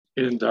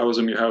In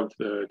Taoism, you have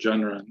the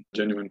Zhenren,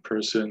 genuine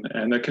person,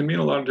 and that can mean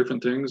a lot of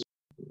different things.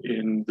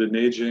 In the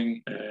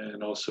Neijing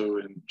and also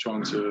in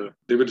Zhuangzi,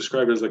 they would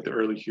describe it as like the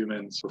early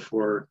humans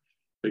before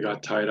they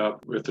got tied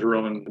up with their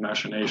own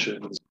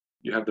machinations.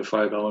 You have the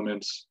five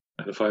elements,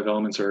 and the five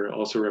elements are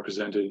also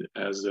represented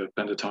as a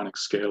pentatonic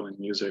scale in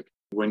music.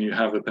 When you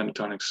have a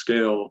pentatonic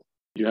scale,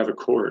 you have a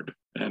chord.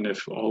 And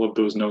if all of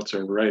those notes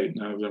are right,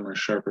 none of them are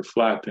sharp or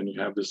flat, then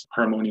you have this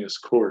harmonious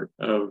chord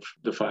of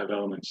the five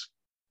elements.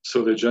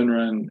 So the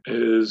Genren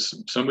is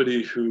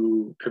somebody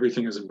who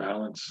everything is in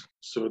balance.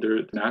 So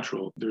they're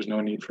natural. There's no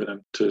need for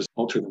them to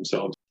alter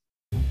themselves.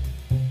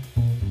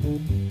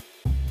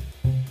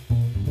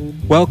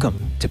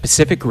 Welcome to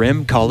Pacific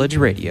Rim College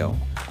Radio,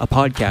 a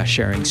podcast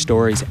sharing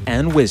stories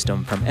and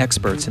wisdom from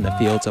experts in the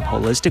fields of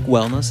holistic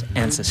wellness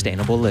and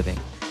sustainable living.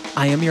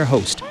 I am your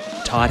host,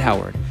 Todd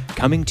Howard,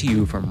 coming to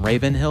you from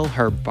Ravenhill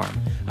Herb Farm,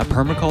 a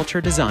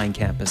permaculture design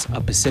campus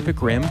of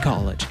Pacific Rim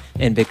College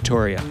in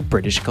Victoria,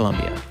 British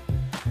Columbia.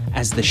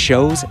 As the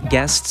show's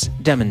guests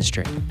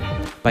demonstrate,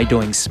 by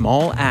doing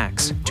small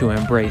acts to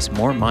embrace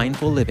more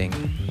mindful living,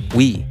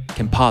 we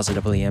can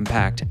positively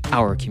impact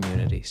our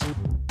communities.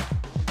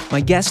 My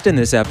guest in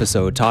this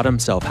episode taught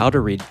himself how to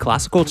read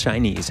classical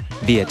Chinese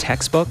via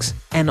textbooks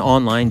and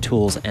online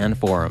tools and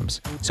forums,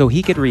 so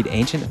he could read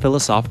ancient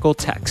philosophical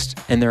texts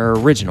in their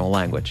original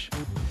language.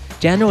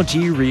 Daniel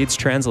G. Reed's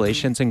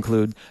translations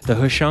include the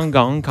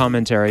Hushanggong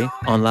commentary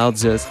on Lao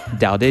Tzu's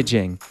Tao Te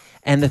Ching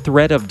and The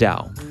Thread of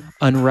Tao,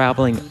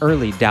 unraveling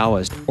early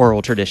Taoist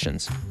oral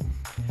traditions.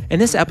 In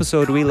this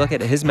episode, we look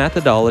at his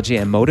methodology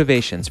and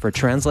motivations for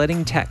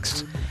translating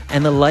texts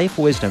and the life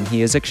wisdom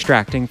he is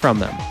extracting from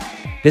them.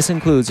 This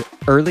includes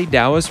early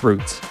Taoist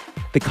roots,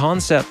 the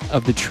concept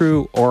of the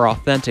true or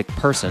authentic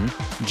person,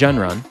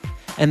 Zhenren,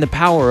 and the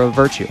power of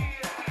virtue.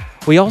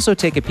 We also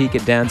take a peek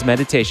at Dan's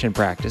meditation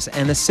practice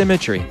and the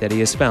symmetry that he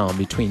has found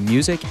between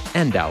music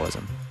and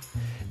Taoism.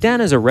 Dan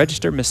is a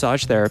registered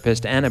massage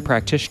therapist and a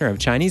practitioner of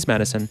Chinese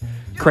medicine,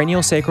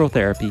 craniosacral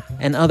therapy,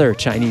 and other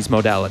Chinese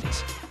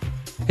modalities.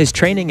 His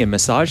training in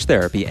massage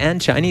therapy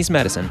and Chinese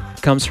medicine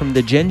comes from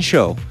the Jin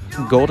Shou,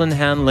 Golden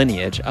Hand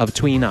lineage of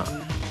Tui Na.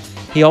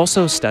 He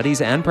also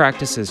studies and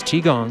practices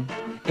Qigong,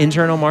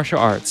 internal martial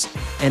arts,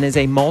 and is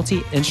a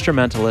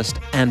multi-instrumentalist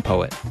and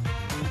poet.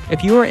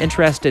 If you are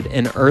interested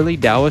in early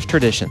Taoist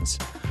traditions,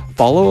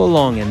 follow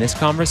along in this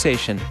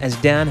conversation as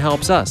Dan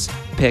helps us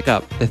pick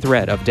up the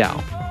thread of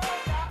Tao.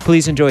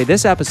 Please enjoy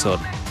this episode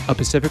of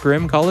Pacific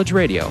Rim College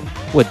Radio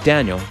with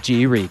Daniel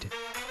G. Reed.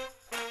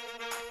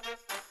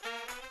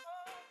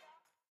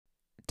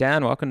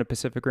 Dan, welcome to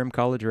Pacific Rim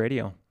College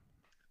Radio.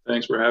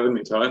 Thanks for having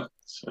me, Todd.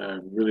 It's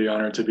really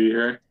honored to be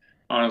here.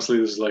 Honestly,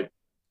 this is like,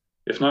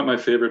 if not my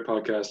favorite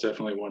podcast,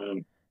 definitely one of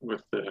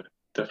them.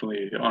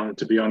 Definitely honored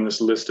to be on this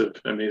list of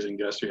amazing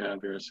guests you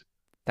have here.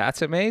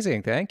 That's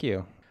amazing. Thank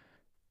you.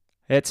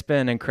 It's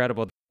been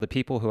incredible. The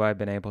people who I've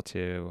been able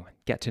to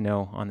get to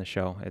know on the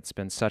show, it's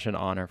been such an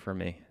honor for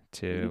me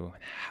to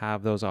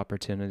have those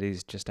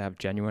opportunities, just to have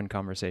genuine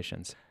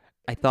conversations.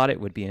 I thought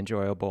it would be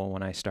enjoyable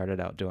when I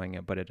started out doing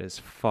it, but it has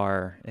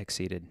far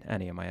exceeded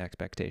any of my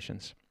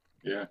expectations.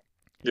 Yeah,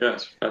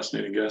 it's a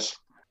fascinating guest.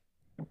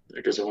 I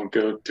guess I won't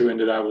go too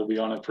into that. We'll be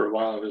on it for a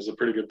while. There's a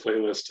pretty good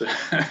playlist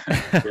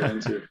to get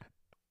into.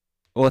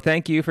 Well,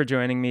 thank you for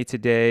joining me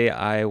today.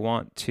 I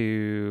want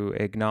to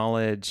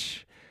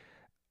acknowledge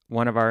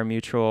one of our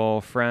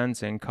mutual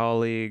friends and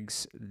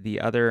colleagues,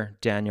 the other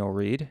Daniel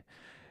Reed,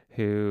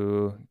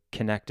 who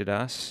connected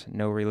us.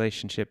 No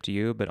relationship to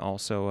you, but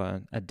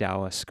also a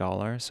Taoist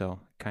scholar. So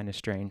kind of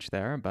strange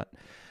there, but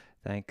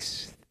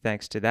thanks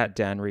to that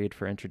Dan Reed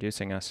for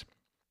introducing us.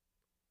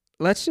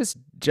 Let's just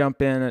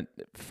jump in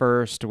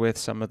first with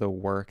some of the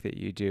work that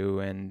you do.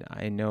 And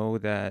I know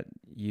that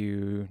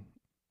you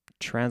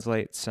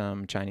translate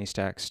some Chinese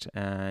text,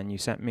 and you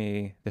sent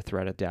me The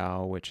Thread of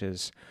Tao, which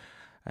is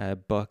a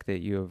book that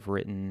you have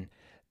written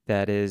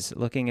that is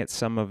looking at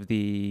some of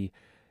the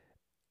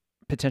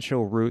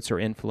potential roots or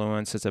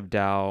influences of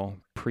Tao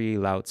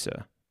pre-Lao Tzu.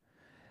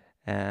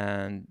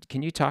 And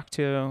can you talk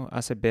to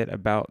us a bit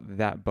about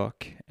that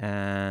book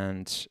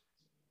and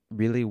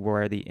really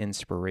where the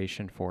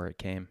inspiration for it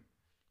came?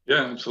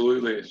 Yeah,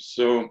 absolutely.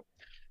 So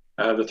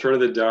The Thread of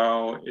the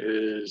Tao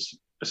is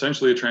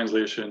essentially a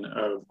translation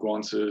of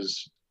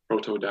Guanzi's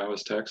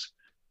Proto-Taoist text.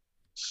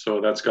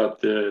 So that's got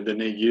the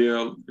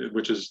Neiyi,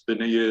 which is the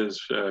Neiyi is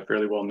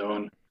fairly well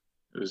known.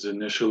 It was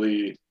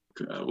initially,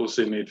 we'll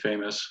say, made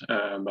famous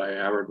by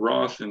Howard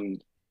Roth in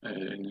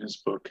his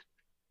book,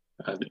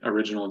 The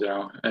Original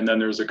Tao. And then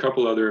there's a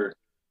couple other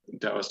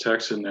Taoist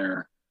texts in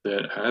there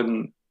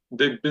that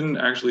they've been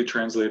actually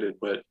translated,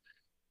 but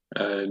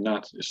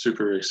not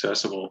super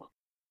accessible.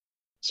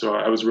 So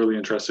I was really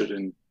interested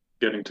in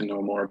getting to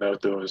know more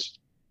about those.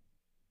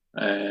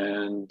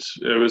 And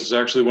it was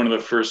actually one of the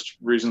first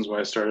reasons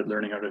why I started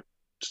learning how to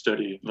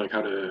study, like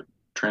how to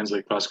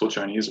translate classical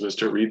Chinese, was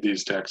to read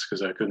these texts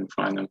because I couldn't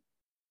find them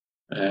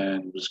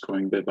and was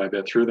going bit by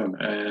bit through them.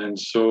 And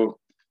so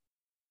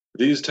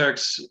these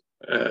texts,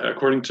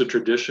 according to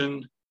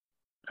tradition,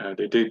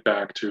 they date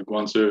back to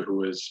Guanzi, who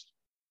was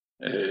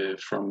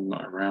from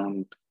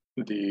around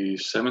the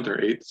 7th or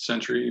 8th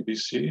century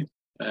BC.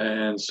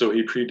 And so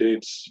he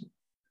predates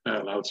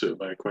Lao Tzu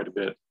by quite a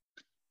bit.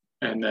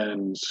 And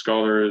then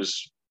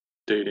scholars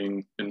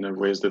dating in the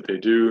ways that they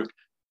do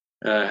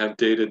have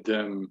dated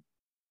them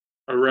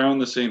around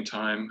the same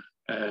time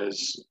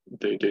as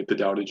they date the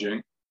Tao Te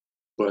Ching.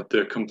 But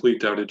the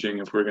complete Tao Te Ching,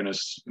 if we're going to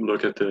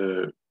look at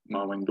the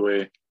Ma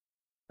Wengdui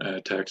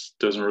text,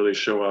 doesn't really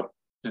show up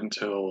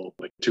until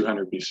like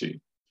 200 BC,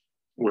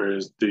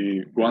 whereas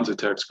the Guanzi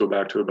texts go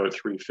back to about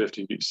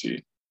 350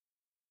 BC,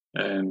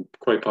 and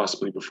quite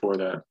possibly before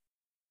that.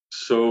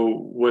 So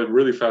what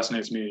really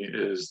fascinates me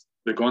is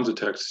the Guanzi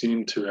texts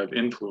seem to have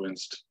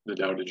influenced the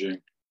Tao Te Ching.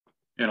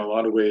 In a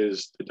lot of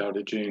ways, the Tao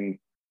Te Ching,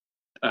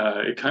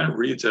 it kind of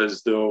reads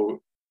as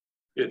though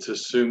it's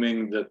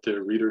assuming that the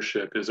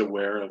readership is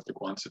aware of the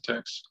Guanzi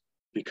text,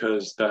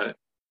 because that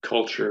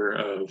culture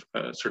of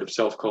sort of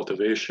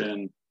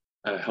self-cultivation,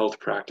 health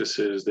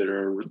practices that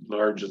are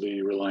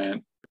largely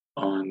reliant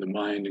on the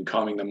mind and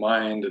calming the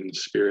mind and the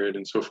spirit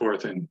and so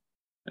forth, and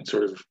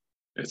sort of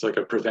it's like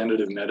a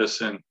preventative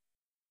medicine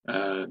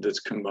that's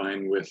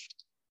combined with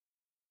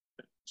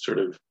sort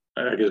of,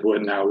 I guess,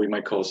 what now we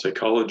might call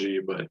psychology,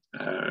 but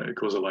it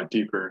goes a lot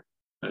deeper,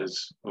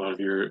 as a lot of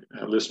your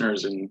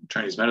listeners in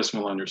Chinese medicine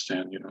will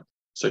understand.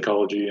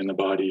 Psychology and the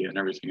body and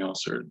everything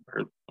else are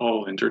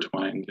all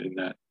intertwined in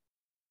that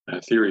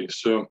theory.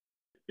 So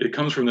it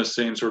comes from the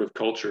same sort of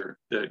culture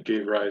that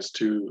gave rise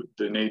to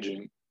the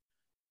Neijing,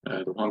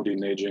 the Huangdi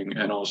Neijing,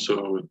 and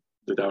also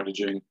the Tao Te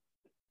Ching.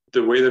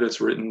 The way that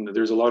it's written,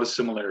 there's a lot of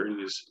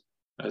similarities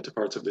to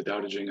parts of the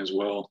Tao Te Ching as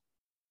well.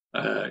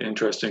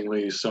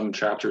 Interestingly, some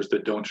chapters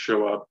that don't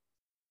show up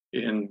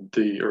in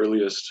the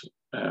earliest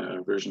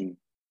version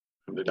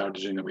of the Tao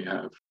Te Ching that we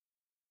have.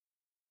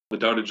 The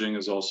Tao Te Ching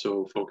is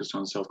also focused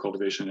on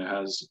self-cultivation. It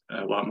has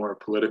a lot more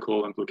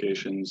political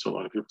implications. A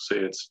lot of people say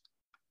it's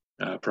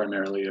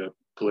primarily a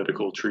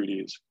political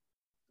treatise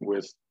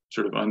with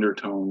sort of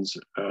undertones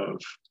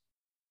of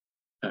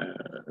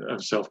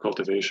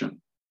self-cultivation.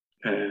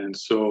 And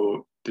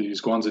so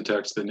these Guanzi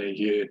texts, the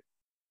Neiye,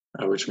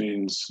 which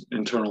means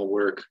internal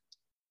work,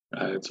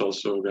 it's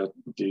also got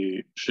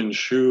the Xin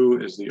Shu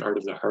is the art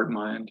of the heart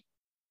mind,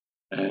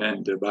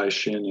 and the Bai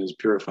Xin is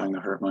purifying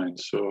the heart mind.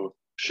 So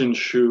Xin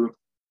Shu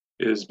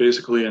is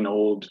basically an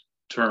old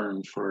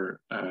term for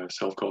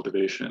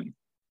self-cultivation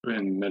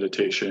and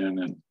meditation,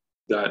 and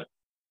that,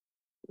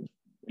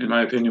 in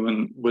my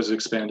opinion, was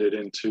expanded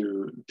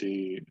into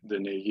the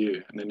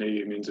Neiye, and the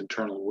Neiye means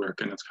internal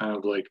work, and it's kind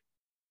of like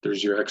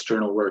there's your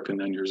external work and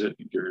then there's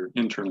your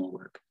internal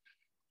work.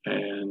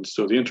 And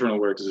so the internal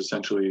work is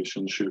essentially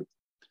Xin Shu.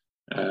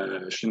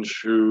 Xin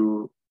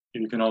Shu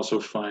you can also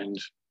find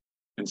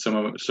in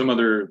some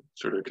other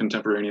sort of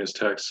contemporaneous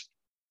texts.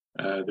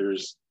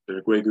 There's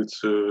the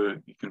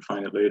Guigutsu, you can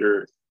find it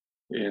later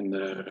in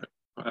the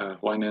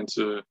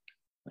Huainenzi.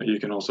 You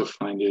can also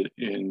find it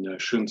in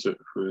Shunzi,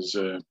 who is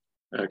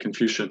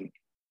Confucian.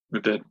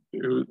 But that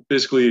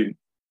basically,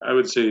 I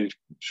would say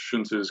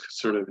Shunzi is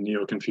sort of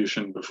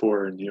Neo-Confucian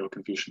before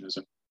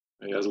Neo-Confucianism.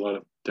 He has a lot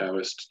of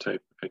Taoist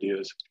type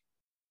ideas.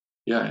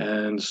 Yeah,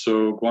 and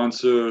so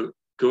Guanzi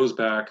goes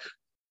back.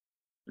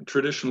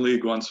 Traditionally,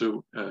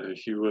 Guanzi,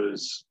 he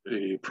was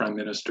a prime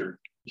minister.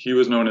 He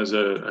was known as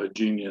a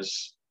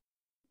genius,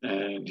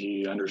 and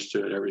he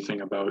understood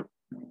everything about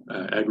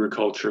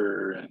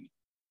agriculture and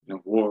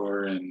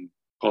war and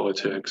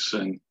politics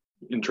and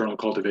internal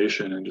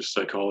cultivation and just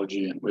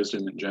psychology and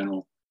wisdom in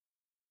general.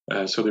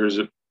 So there's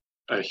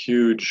a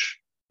huge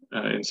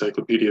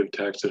encyclopedia of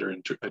texts that are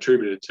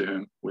attributed to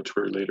him, which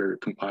were later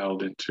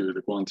compiled into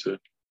the Guanzi.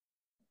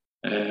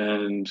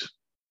 And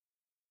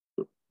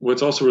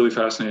what's also really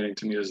fascinating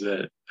to me is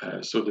that,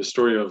 so the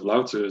story of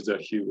Lao Tzu is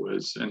that he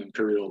was an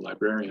imperial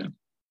librarian.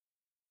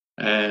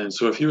 And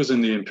so if he was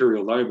in the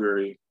imperial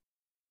library,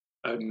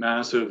 a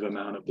massive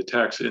amount of the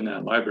text in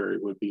that library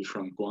would be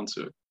from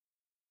Guanzi,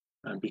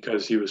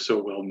 because he was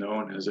so well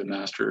known as a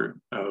master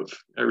of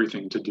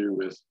everything to do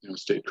with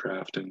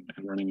statecraft and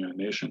running a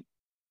nation.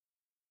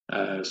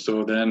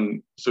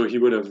 So he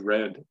would have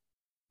read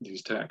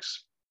these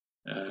texts.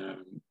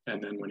 And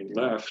then when he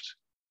left,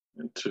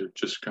 to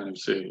just kind of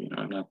say,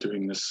 I'm not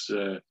doing this,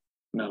 I'm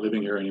not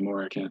living here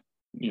anymore, I can't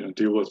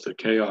deal with the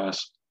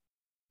chaos.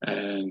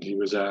 And he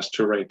was asked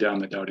to write down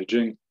the Tao Te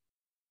Ching.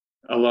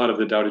 A lot of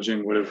the Tao Te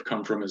Ching would have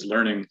come from his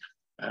learning.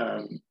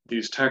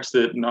 These texts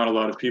that not a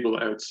lot of people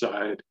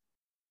outside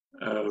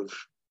of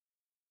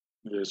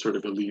the sort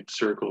of elite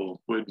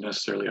circle would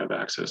necessarily have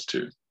access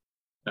to.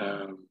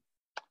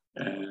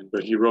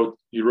 But he wrote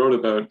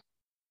about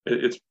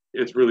it.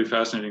 It's really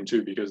fascinating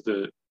too, because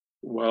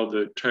while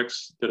the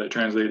texts that I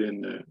translated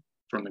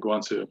from the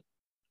Guanzi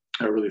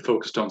are really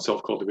focused on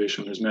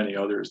self-cultivation, there's many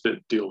others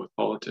that deal with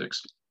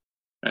politics.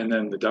 And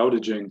then the Tao Te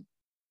Ching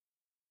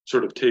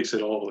sort of takes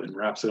it all and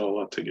wraps it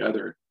all up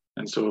together.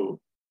 And so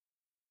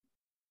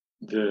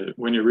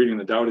when you're reading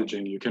the Tao Te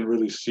Ching, you can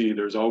really see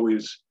there's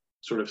always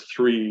sort of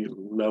three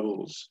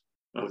levels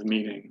of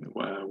meaning,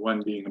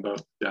 one being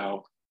about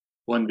Tao,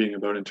 one being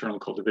about internal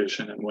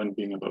cultivation, and one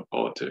being about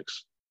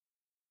politics.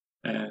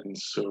 And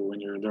so when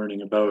you're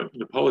learning about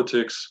the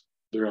politics,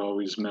 they're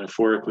always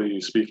metaphorically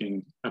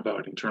speaking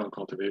about internal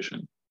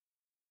cultivation.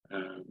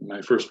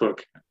 My first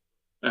book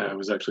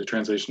was actually a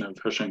translation of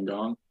He Sheng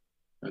Gong,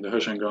 the He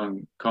Sheng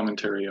Gong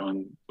commentary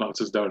on Lao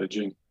Tzu's Tao Te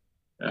Ching.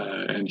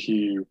 And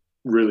he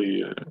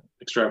really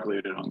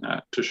extrapolated on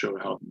that to show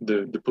how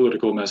the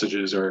political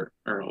messages are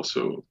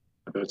also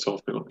about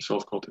self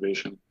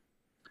cultivation.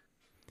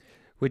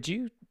 Would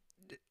you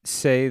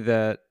say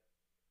that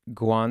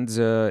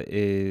Guanzi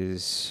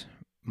is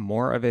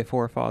more of a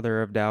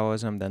forefather of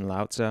Taoism than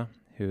Lao Tzu,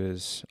 who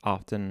is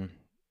often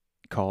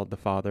called the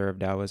father of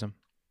Taoism?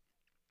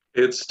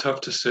 It's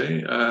tough to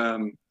say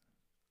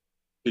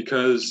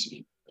because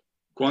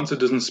Guanzi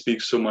doesn't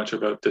speak so much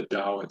about the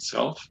Tao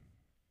itself.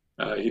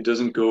 He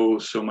doesn't go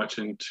so much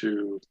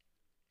into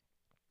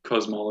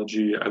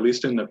cosmology, at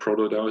least in the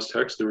Proto-Taoist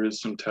text. There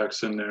is some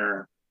texts in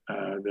there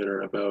that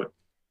are about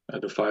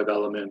the five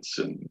elements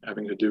and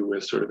having to do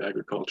with sort of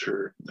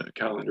agriculture, the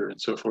calendar, and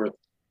so forth.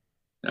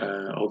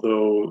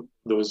 Although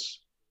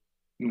those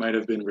might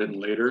have been written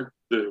later,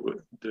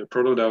 the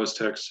Proto-Taoist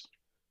texts,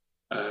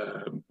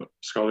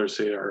 scholars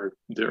say, are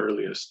the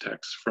earliest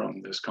texts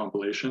from this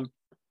compilation,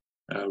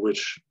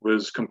 which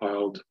was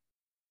compiled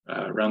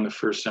around the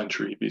 1st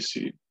century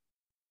BC.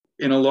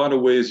 In a lot of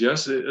ways,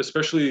 yes,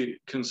 especially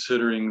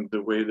considering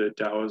the way that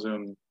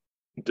Taoism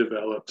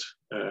developed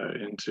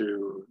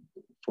into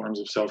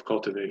forms of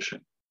self-cultivation.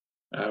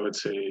 I would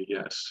say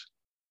yes.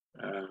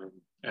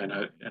 And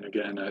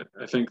again,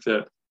 I think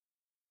that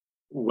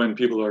when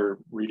people are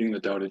reading the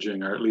Tao Te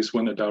Ching, or at least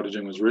when the Tao Te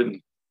Ching was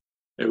written,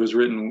 it was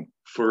written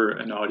for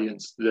an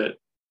audience that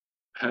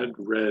had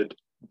read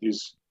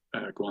these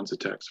Guanzi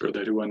texts, or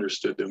that who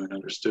understood them and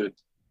understood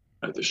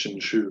the Shin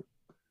Shu,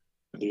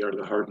 the art of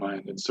the heart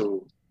mind, and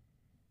so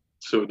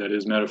that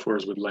his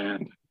metaphors would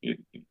land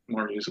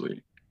more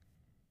easily.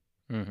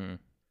 Mm-hmm.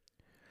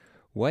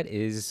 What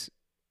is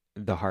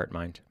the heart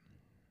mind?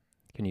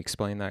 Can you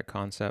explain that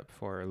concept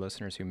for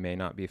listeners who may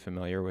not be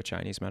familiar with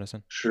Chinese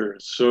medicine? Sure.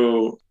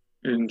 So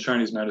in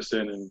Chinese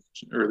medicine and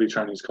early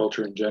Chinese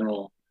culture in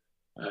general,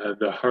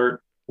 the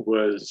heart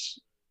was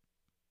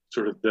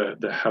sort of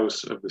the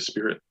house of the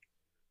spirit.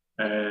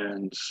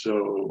 And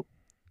so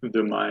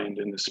the mind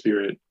and the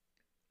spirit,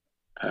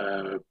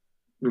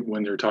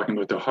 when they're talking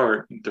about the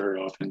heart, they're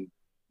often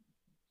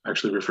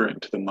actually referring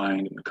to the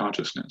mind and the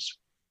consciousness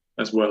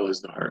as well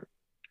as the heart.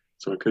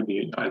 So it could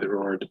be either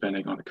or,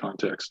 depending on the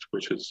context,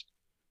 which is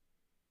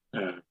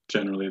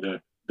generally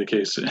the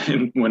case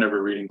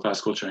whenever reading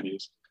classical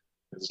Chinese,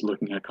 is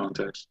looking at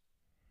context.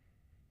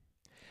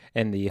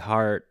 And the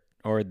heart,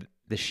 or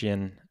the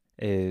Shin,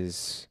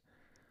 is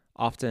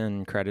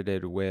often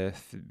credited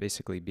with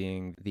basically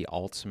being the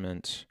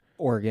ultimate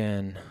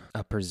organ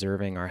of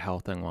preserving our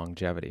health and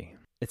longevity.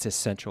 It's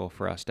essential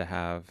for us to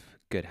have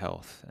good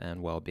health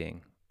and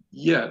well-being.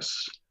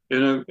 Yes,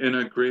 in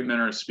a great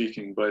manner of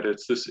speaking, but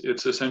it's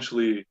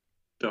essentially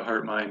the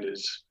heart mind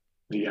is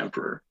the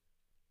emperor.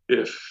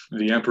 If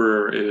the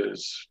emperor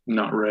is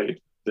not right,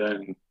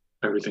 then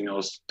everything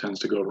else tends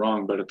to go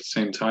wrong. But at the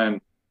same time,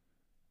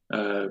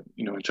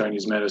 in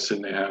Chinese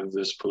medicine, they have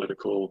this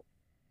political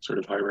sort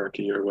of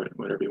hierarchy, or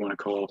whatever you want to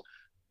call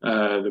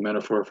the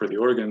metaphor for the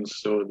organs.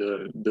 So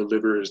the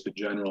liver is the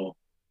general,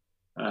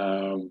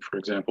 for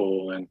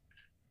example, and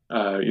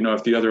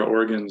if the other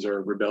organs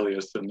are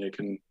rebellious, then they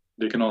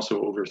can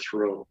also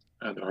overthrow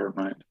the heart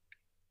mind,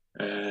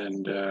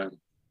 and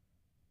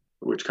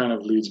which kind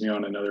of leads me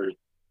on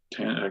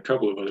a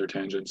couple of other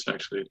tangents,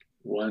 actually.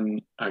 One,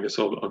 I guess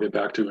I'll get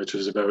back to, which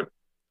is about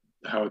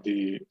how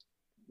the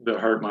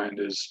heart mind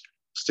is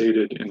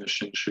stated in the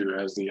Shinshu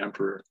as the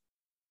emperor,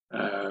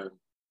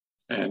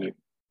 and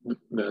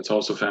that's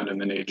also found in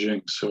the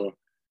Neijing. So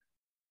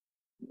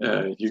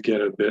you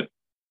get a bit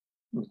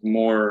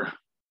more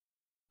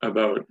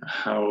about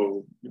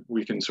how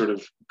we can sort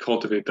of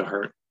cultivate the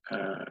heart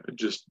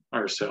just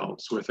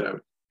ourselves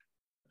without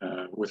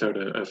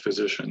a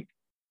physician,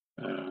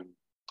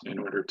 in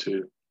order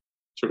to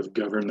sort of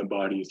govern the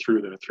body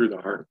through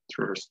the heart,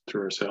 through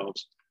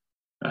ourselves.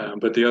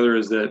 But the other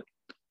is that,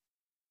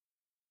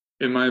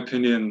 in my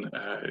opinion,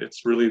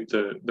 it's really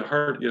the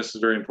heart. Yes,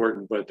 is very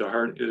important, but the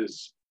heart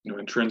is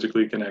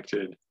intrinsically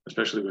connected,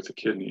 especially with the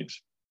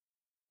kidneys.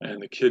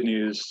 And the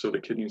kidneys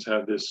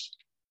have this.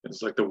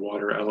 It's like the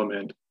water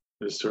element,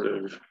 this sort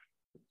of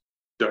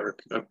dark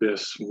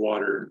abyss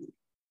water,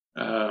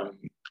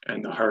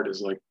 and the heart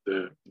is like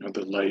the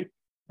light.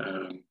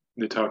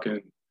 They talk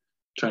in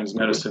Chinese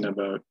medicine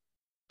about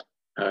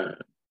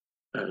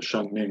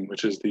Shangming,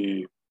 which is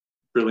the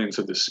brilliance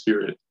of the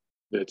spirit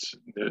that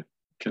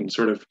can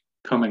sort of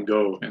come and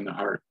go in the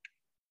heart.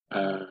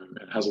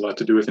 It has a lot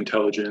to do with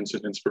intelligence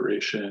and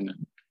inspiration,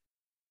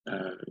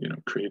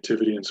 and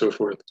creativity and so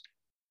forth.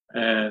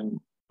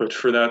 But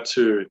for that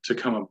to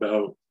come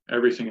about,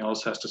 everything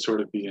else has to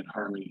sort of be in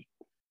harmony.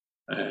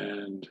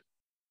 And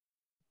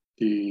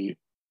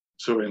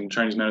so in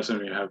Chinese medicine,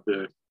 we have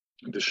the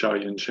Sha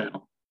Yin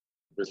channel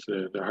with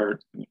the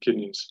heart and the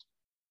kidneys.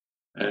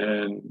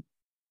 And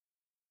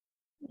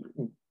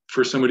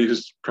for somebody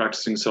who's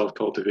practicing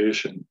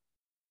self-cultivation,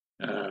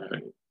 uh,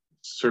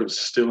 sort of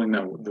stilling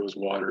those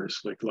waters.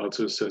 Like Lao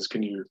Tzu says,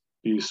 can you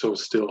be so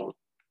still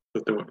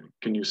that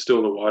can you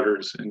still the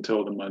waters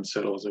until the mud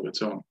settles of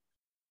its own?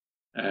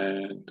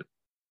 And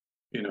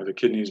the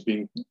kidneys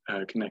being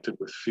connected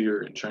with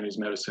fear in Chinese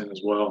medicine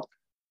as well.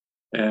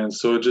 And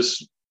so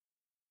just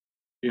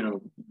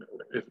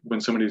when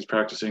somebody's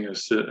practicing a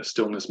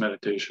stillness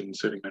meditation,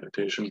 sitting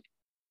meditation,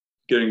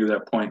 getting to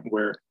that point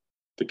where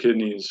the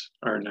kidneys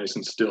are nice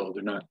and still,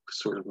 they're not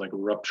sort of like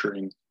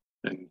rupturing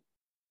and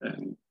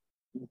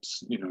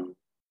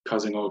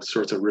causing all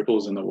sorts of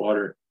ripples in the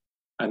water.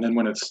 And then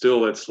when it's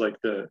still, it's like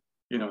that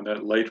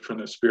light from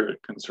the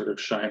spirit can sort of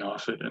shine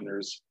off it, and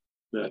there's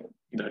that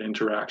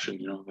interaction.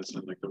 That's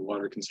like the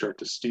water can start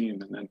to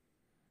steam,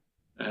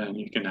 and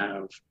you can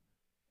have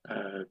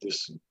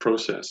this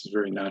process, this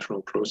very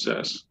natural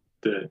process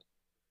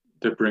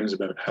that brings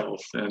about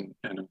health and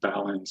a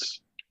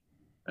balance,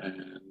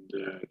 and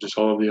just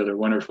all of the other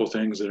wonderful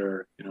things that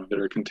are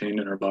contained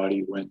in our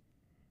body when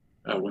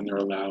they're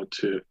allowed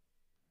to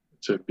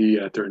be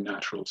at their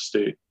natural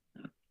state.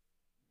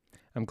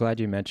 I'm glad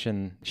you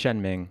mentioned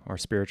Shenming, or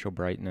spiritual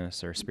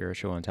brightness or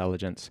spiritual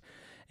intelligence.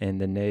 In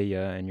the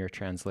Neya, in your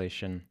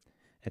translation,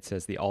 it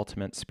says the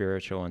ultimate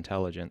spiritual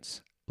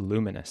intelligence,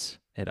 luminous.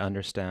 It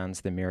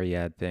understands the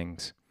myriad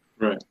things.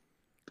 Right.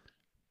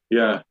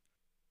 Yeah.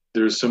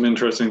 There's some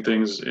interesting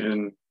things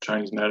in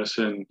Chinese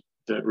medicine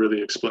that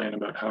really explain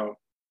about how,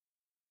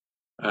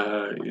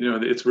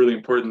 it's really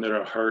important that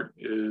our heart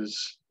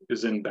is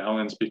in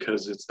balance,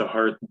 because it's the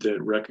heart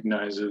that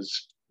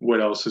recognizes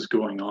what else is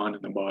going on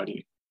in the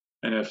body.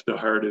 And if the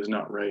heart is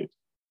not right,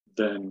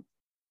 then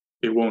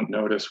it won't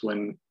notice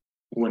when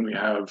we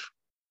have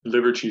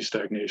liver qi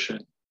stagnation,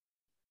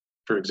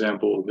 for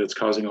example, that's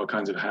causing all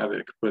kinds of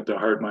havoc, but the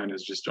heart mind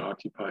is just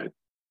occupied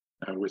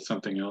with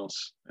something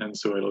else. And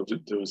so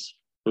those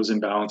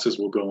imbalances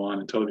will go on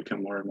until they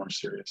become more and more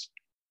serious.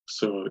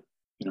 So,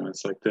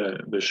 it's like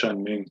the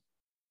Shen Ming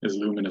is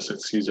luminous,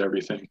 it sees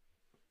everything.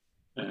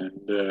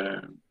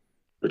 And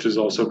which is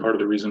also part of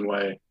the reason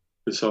why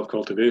the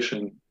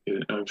self-cultivation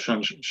of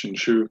Shen Shin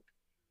Shu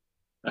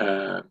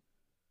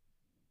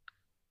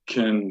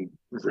can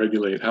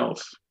regulate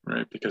health,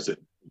 right? Because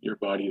your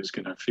body is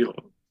going to feel,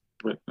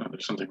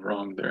 there's something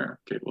wrong there.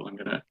 Okay, well, I'm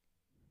going to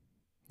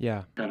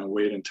kind of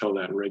wait until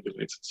that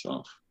regulates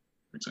itself,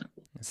 for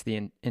example. It's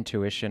the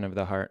intuition of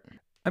the heart.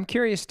 I'm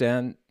curious,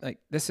 Dan, like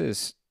this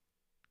is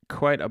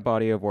quite a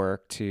body of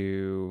work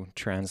to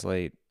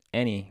translate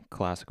any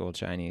classical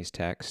Chinese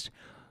text.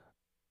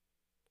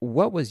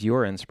 What was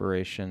your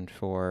inspiration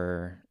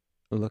for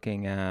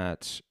looking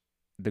at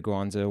the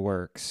Guanzi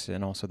works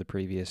and also the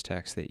previous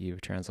texts that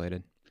you've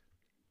translated?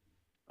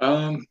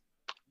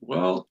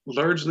 Well,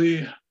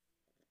 largely,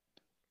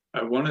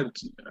 I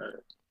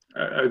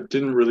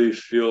didn't really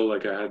feel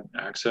like I had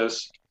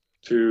access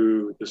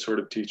to the sort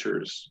of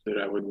teachers that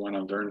I would want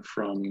to learn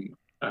from.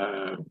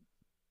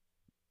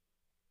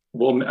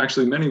 Well,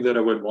 actually, many that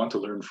I would want to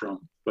learn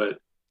from, but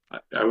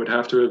I would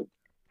have to have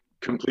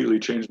completely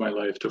changed my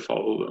life to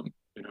follow them,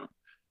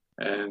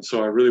 And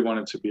so I really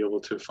wanted to be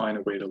able to find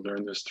a way to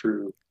learn this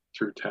through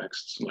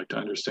texts, like to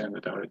understand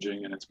the Tao Te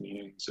Ching and its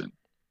meanings.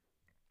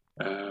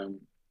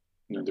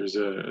 And there's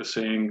a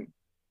saying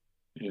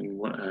in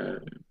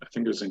I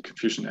think it was in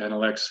Confucian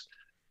Analects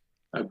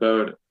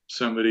about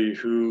somebody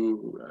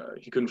who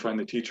he couldn't find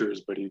the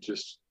teachers, but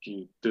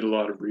he did a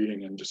lot of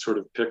reading and just sort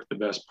of picked the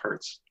best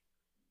parts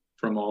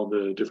from all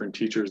the different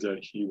teachers that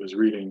he was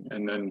reading,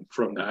 and then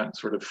from that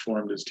sort of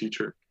formed his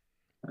teacher.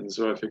 And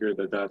so I figured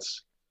that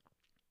that's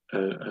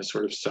a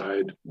sort of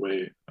side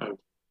way of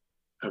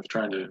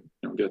trying to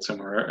get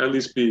somewhere, or at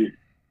least be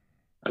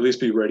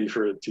ready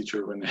for a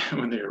teacher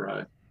when they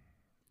arrive.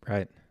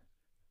 Right.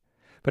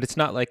 But it's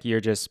not like you're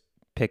just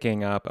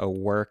picking up a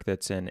work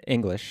that's in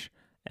English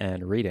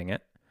and reading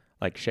it,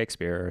 like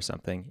Shakespeare or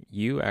something.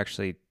 You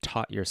actually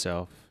taught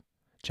yourself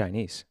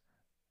Chinese.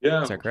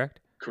 Yeah. Is that correct?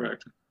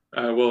 Correct.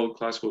 Well,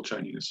 classical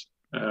Chinese,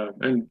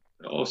 and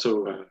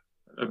also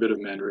a bit of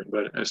Mandarin,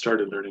 but I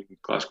started learning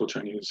classical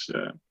Chinese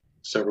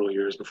several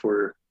years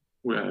before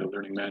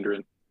learning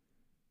Mandarin,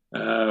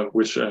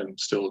 which I'm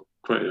still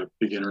quite a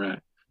beginner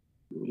at.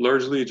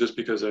 Largely just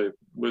because I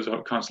was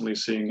constantly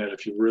seeing that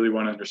if you really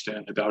want to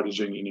understand the Tao Te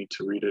Ching, you need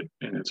to read it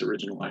in its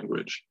original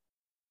language.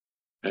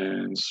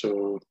 And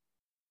so,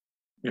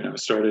 I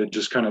started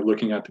just kind of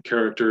looking at the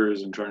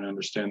characters and trying to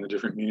understand the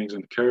different meanings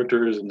in the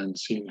characters, and then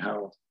seeing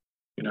how,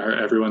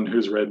 everyone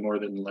who's read more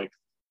than like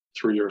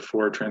 3 or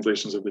 4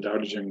 translations of the Tao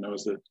Te Ching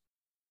knows that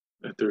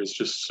there's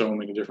just so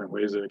many different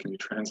ways that it can be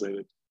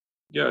translated.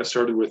 Yeah, I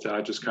started with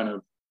that, just kind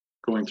of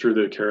going through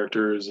the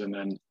characters, and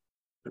then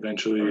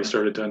eventually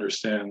started to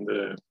understand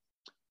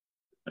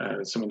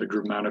some of the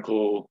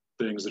grammatical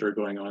things that are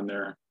going on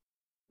there,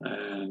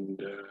 and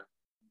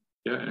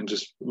and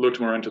just looked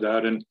more into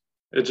that, and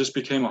it just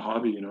became a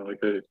hobby.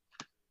 Like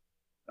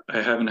I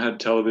haven't had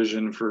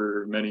television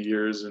for many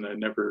years, and I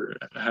never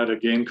had a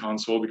game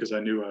console because I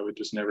knew I would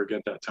just never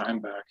get that time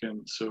back,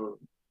 and so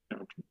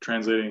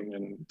translating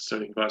and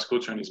studying classical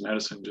Chinese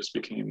medicine just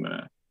became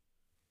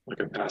like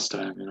a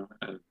pastime,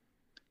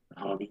 a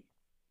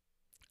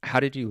How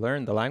did you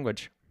learn the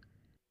language?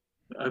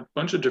 A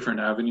bunch of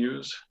different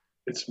avenues.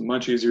 It's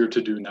much easier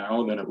to do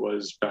now than it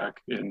was back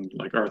in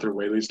like Arthur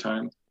Whaley's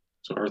time.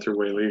 So Arthur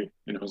Whaley,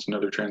 is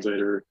another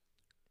translator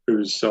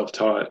who's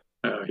self-taught.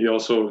 He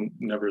also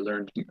never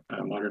learned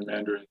modern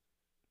Mandarin,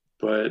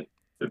 but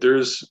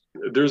there's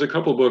a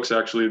couple books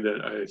actually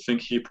that I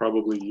think he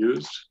probably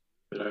used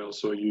that I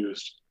also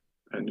used.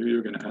 I knew you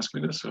were going to ask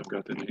me this, so I've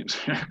got the names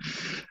here.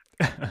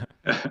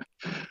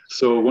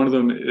 So one of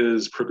them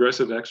is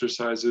Progressive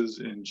Exercises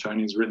in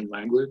Chinese Written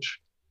Language,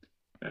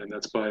 and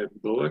that's by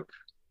Bullock.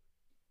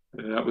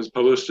 And that was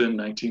published in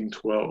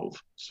 1912,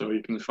 so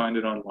you can find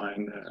it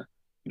online,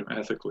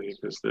 ethically,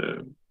 because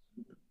the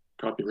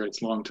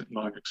copyright's long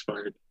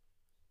expired.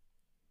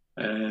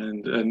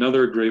 And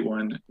another great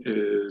one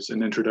is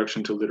An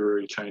Introduction to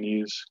Literary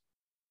Chinese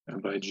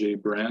by Jay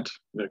Brandt,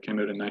 that came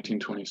out in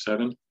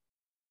 1927.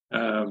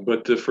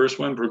 But the first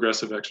one,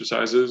 Progressive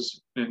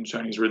Exercises in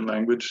Chinese Written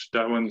Language,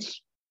 that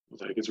one's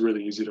like, it's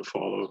really easy to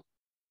follow.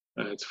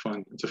 It's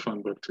fun. It's a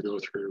fun book to go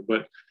through.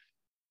 But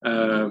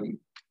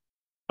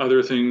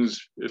other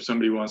things, if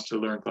somebody wants to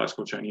learn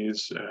classical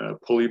Chinese,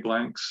 Pulley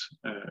Blank's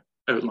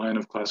Outline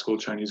of Classical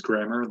Chinese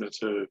Grammar,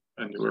 that's a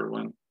newer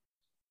one.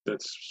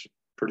 That's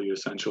pretty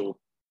essential.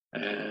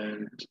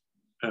 And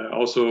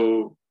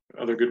also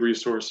other good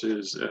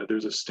resources,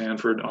 there's a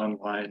Stanford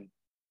online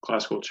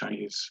classical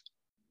Chinese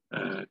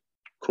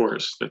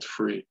course that's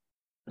free.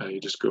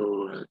 You just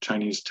go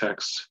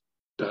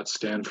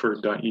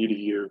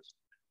chinesetext.stanford.edu,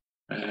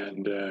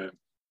 and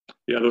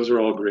those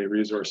are all great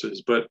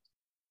resources. But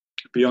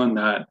beyond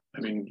that, I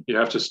mean, you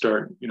have to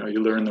start,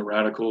 you learn the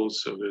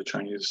radicals of the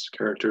Chinese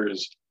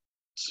characters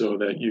so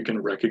that you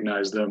can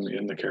recognize them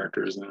in the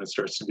characters, and then it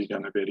starts to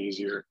become a bit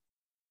easier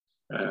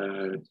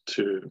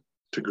to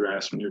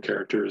grasp new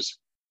characters.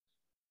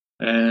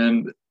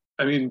 And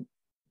I mean,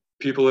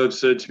 people have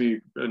said to me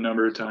a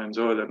number of times,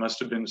 oh, that must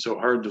have been so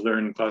hard to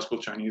learn classical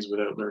Chinese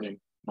without learning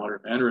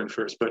modern Mandarin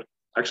first. But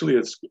actually,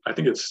 I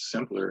think it's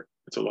simpler.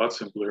 It's a lot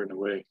simpler in a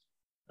way,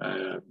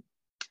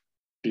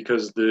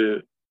 because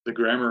the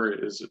grammar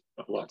is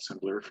a lot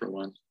simpler, for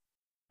one.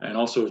 And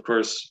also, of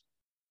course,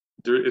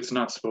 it's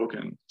not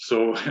spoken.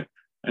 So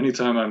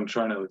anytime I'm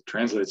trying to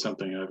translate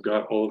something, I've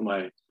got all of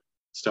my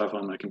stuff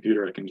on my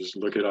computer. I can just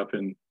look it up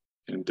in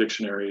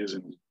dictionaries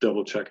and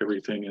double check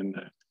everything in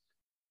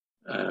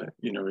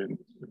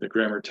the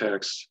grammar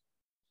text.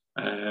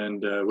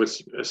 And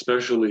what's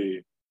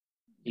especially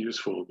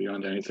useful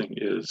beyond anything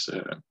is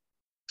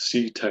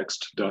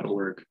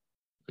ctext.org,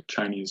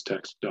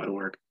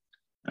 chinesetext.org.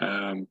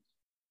 And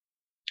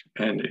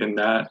in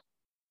that,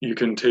 you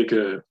can take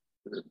a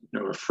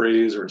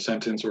phrase or a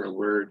sentence or a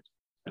word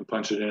and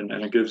punch it in,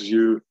 and it gives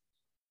you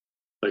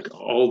like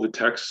all the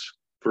text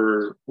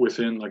for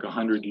within like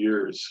 100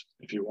 years,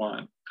 if you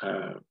want,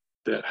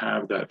 that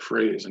have that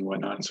phrase and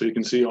whatnot. And so you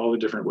can see all the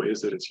different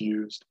ways that it's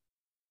used.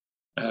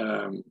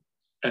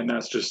 And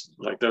that's just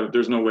like that.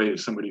 There's no way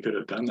somebody could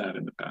have done that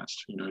in the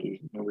past.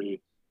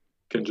 Nobody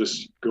can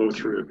just go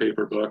through a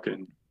paper book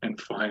and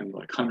find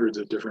like hundreds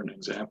of different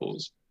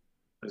examples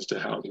as to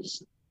how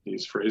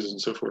these phrases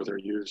and so forth are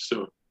used.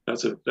 So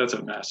that's a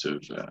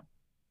massive,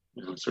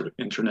 sort of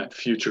internet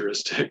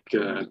futuristic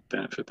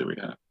benefit that we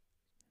have.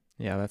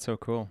 Yeah, that's so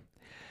cool.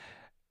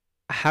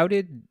 How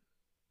did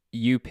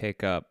you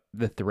pick up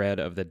the thread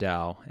of the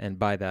Tao? And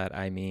by that,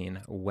 I mean,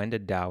 when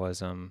did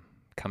Taoism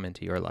come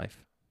into your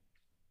life?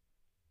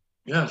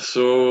 Yeah,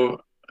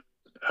 so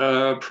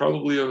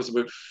probably I was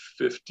about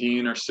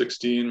 15 or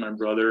 16. My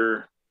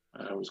brother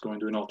was going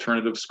to an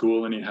alternative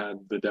school, and he had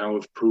the Tao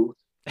of Pu.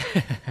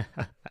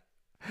 I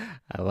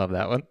love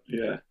that one.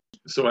 Yeah.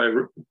 So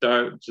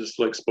that just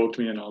like spoke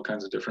to me in all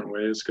kinds of different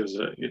ways, because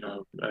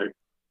I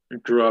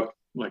grew up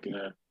like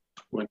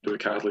went to a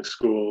Catholic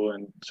school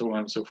and so on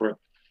and so forth.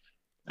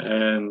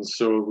 And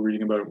so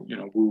reading about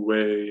Wu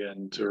Wei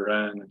and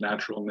Duran and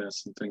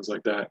naturalness and things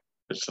like that,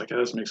 it's just like,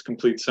 this makes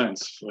complete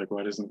sense. Like,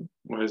 why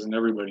doesn't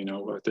everybody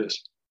know about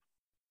this?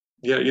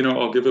 Yeah,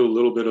 I'll give it a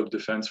little bit of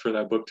defense for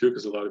that book too,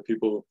 because a lot of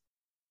people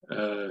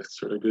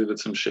sort of give it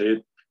some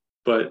shade.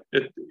 But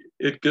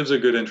it gives a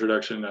good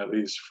introduction, at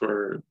least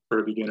for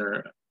a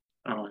beginner,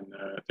 on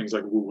things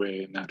like Wu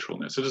Wei and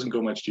naturalness. It doesn't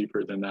go much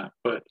deeper than that,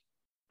 but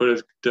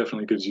it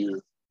definitely gives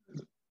you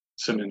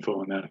some info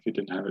on that if you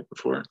didn't have it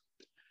before.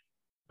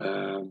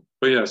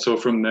 But yeah, so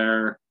from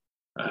there,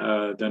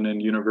 then in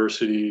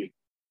university,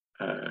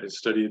 I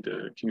studied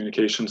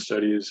communication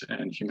studies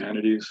and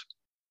humanities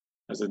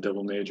as a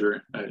double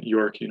major at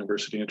York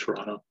University in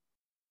Toronto.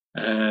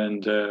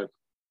 And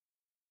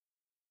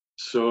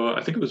so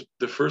I think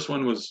the first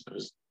one was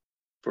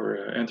for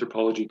an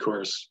anthropology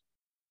course.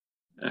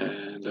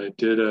 And I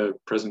did a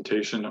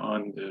presentation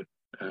on the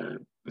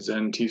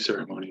Zen tea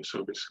ceremony.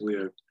 So basically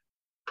a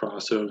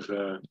cross of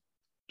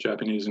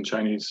Japanese and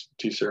Chinese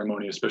tea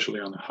ceremony, especially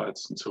on the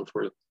huts and so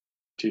forth,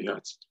 tea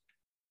huts.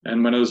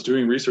 And when I was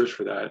doing research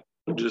for that,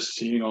 just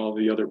seeing all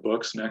the other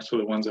books next to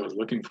the ones I was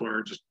looking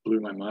for just blew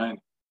my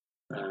mind.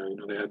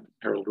 They had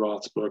Harold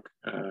Roth's book,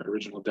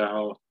 Original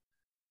Tao,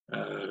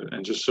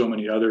 and just so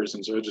many others.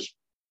 And so it just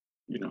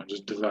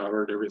just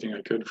devoured everything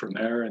I could from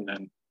there. And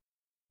then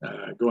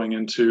going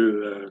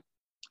into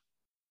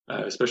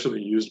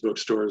especially used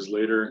bookstores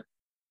later.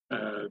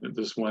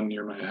 This one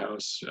near my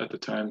house at the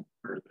time,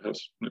 or the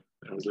house that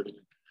I was living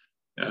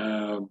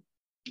in,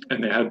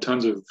 and they had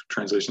tons of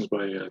translations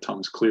by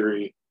Thomas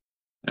Cleary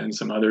and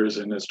some others,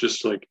 and it's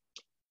just like,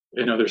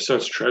 there's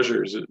such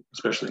treasures,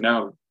 especially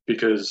now,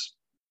 because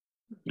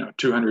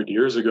 200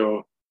 years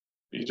ago,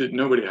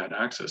 nobody had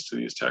access to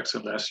these texts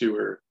unless you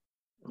were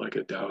like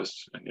a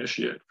Taoist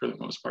initiate for the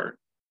most part.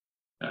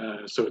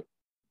 So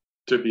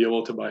to be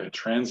able to buy a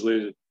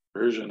translated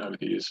version of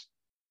these,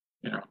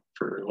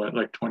 for what,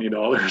 like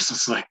 $20,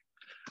 it's like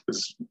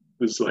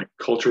this like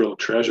cultural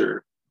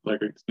treasure.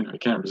 Like, I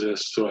can't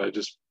resist. So I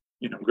just,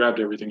 grabbed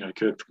everything I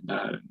could from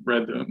that and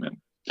read them.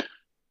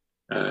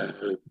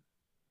 And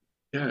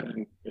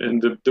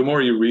and the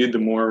more you read, the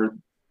more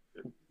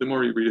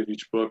you read of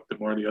each book, the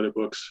more the other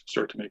books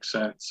start to make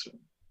sense.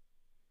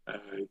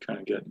 You kind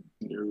of get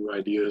new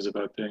ideas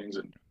about things,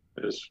 and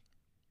it's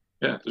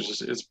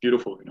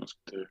beautiful.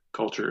 The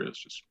culture is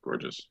just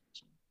gorgeous.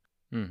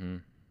 Mm-hmm.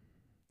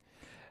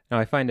 Now,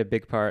 I find a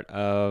big part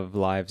of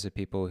lives of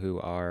people who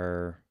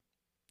are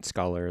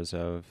scholars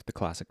of the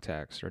classic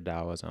text or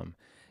Taoism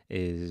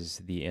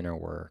is the inner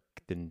work,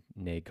 the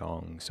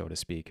Neigong, so to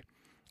speak.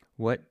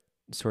 What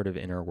sort of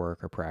inner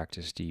work or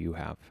practice do you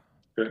have?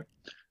 Okay.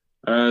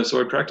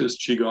 So I practice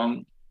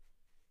Qigong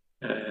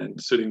and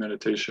sitting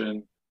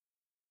meditation.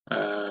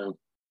 I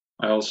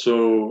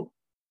also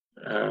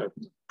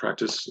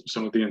practice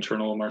some of the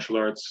internal martial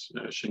arts,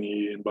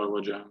 Xingyi and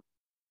Baguazhang.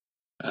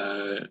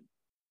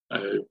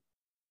 I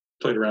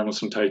played around with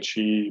some Tai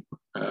Chi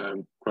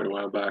quite a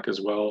while back as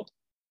well,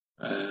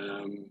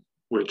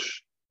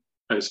 which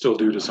I still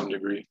do to some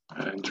degree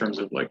in terms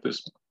of like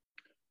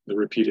the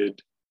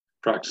repeated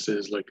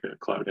practices like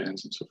cloud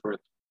hands and so forth.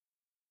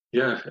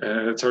 Yeah,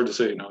 it's hard to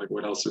say, like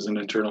what else is an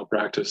internal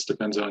practice.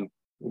 Depends on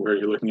where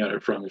you're looking at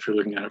it from. If you're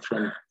looking at it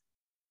from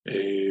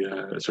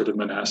a sort of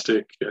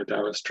monastic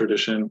Taoist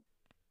tradition,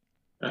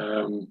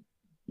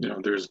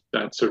 there's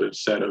that sort of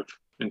set of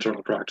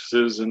internal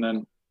practices, and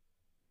then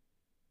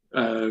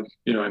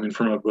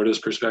from a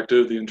Buddhist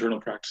perspective, the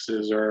internal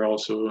practices are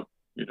also,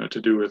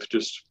 to do with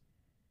just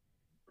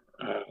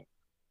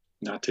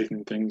not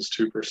taking things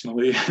too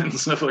personally and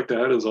stuff like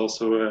that is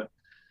also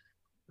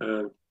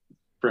a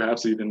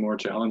perhaps even more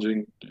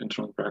challenging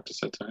internal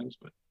practice at times.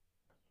 But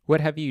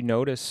what have you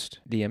noticed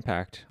the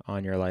impact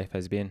on your life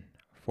has been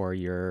for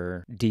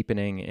your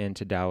deepening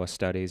into Taoist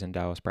studies and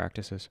Taoist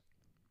practices?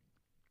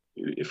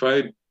 If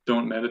I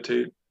don't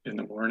meditate in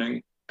the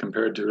morning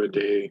compared to a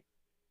day,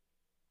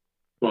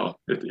 well,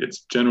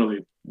 it's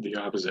generally the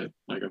opposite.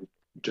 Like I'm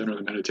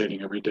generally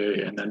meditating every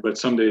day, but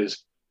some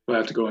days if I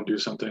have to go and do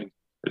something,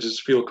 I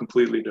just feel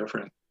completely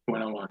different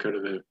when I walk out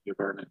of the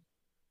apartment.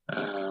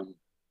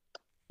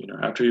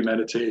 After you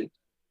meditate,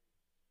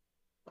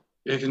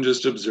 you can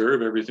just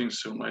observe everything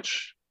so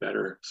much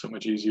better, so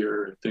much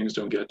easier. Things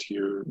don't get to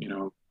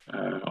you,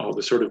 all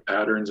the sort of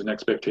patterns and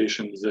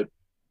expectations that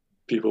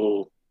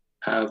people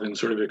have and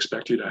sort of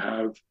expect you to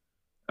have.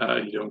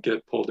 You don't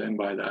get pulled in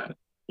by that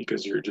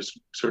because you're just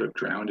sort of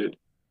grounded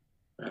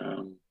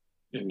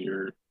in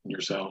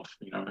yourself,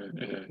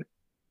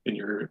 in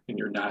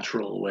your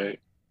natural way.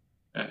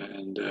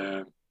 And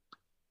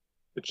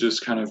it's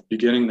just kind of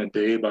beginning the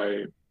day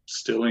by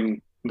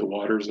stilling the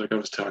waters, like I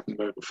was talking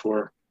about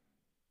before.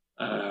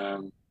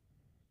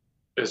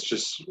 It's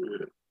just,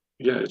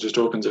 it just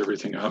opens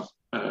everything up.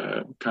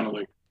 Kind of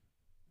like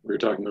we were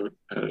talking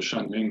about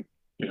Shen Ming.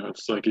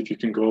 It's like if you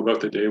can go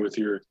about the day with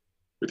your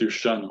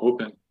Shen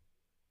open,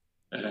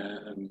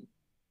 and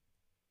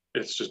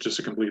it's just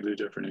a completely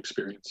different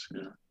experience.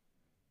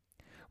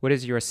 What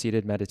does your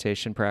seated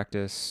meditation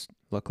practice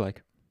look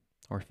like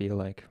or feel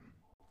like?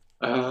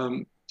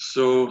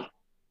 So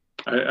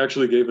I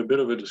actually gave a bit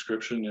of a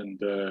description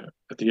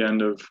at the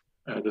end of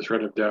the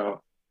Thread of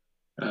Tao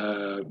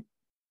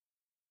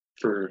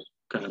for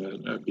kind of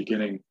a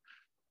beginning.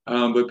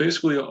 But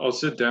basically, I'll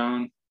sit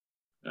down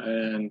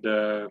and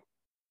on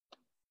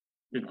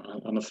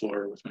the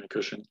floor with my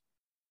cushion,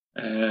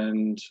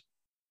 and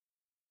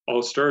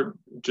I'll start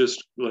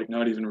just like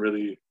not even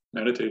really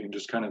meditating,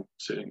 just kind of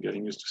sitting,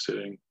 getting used to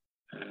sitting.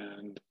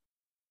 And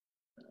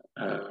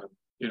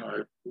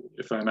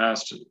if I'm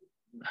asked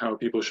how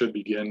people should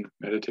begin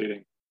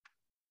meditating,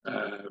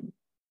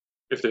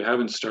 if they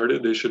haven't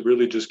started, they should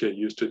really just get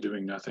used to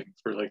doing nothing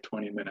for like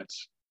 20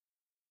 minutes.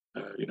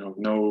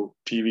 No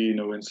TV,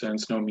 no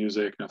incense, no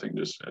music, nothing,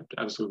 just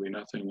absolutely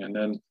nothing. And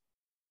then,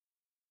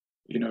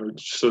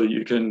 so that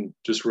you can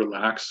just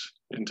relax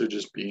into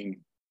just being,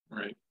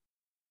 right?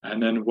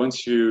 And then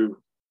once you're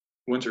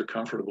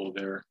comfortable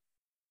there,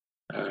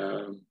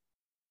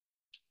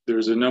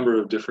 there's a number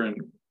of different,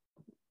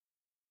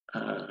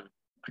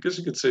 I guess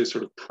you could say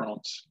sort of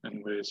prompts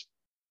in ways.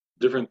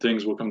 Different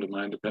things will come to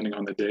mind depending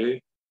on the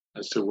day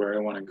as to where I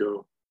want to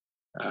go.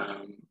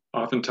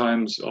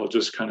 Oftentimes I'll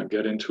just kind of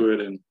get into it,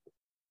 and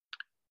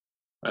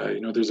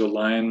there's a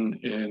line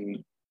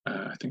in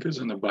I think it was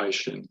in the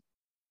Baishin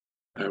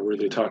where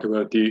they talk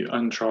about the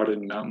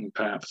untrodden mountain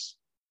paths.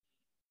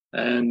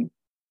 And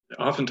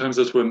oftentimes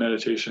that's what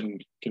meditation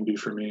can be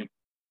for me.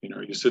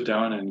 You sit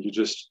down and you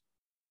just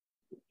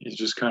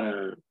kind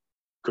of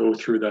go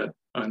through that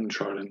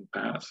untrodden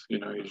path.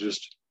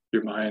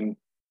 Your mind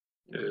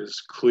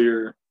is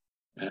clear,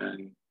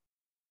 and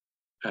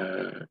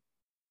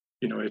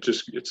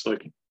it's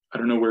like, I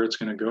don't know where it's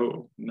going to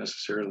go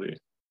necessarily,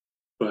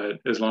 but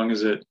as long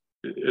as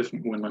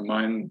when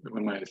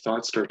my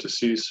thoughts start to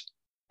cease,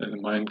 then the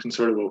mind can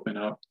sort of open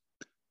up.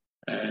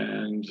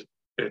 And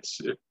it's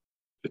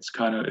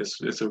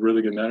a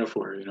really good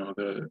metaphor,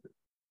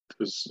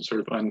 those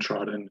sort of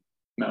untrodden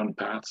mountain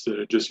paths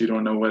that you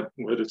don't know what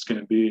it's going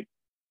to be,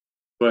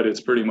 but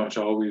it's pretty much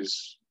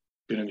always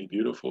going to be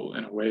beautiful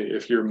in a way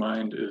if your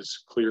mind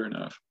is clear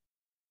enough.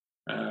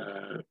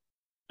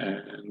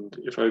 And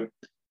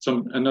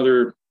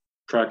another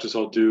practice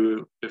I'll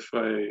do if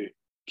I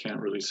can't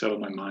really settle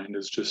my mind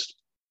is just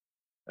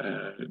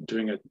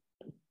doing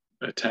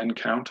a 10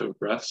 count of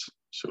breaths.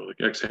 So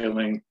like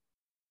exhaling,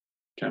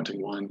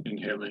 counting 1,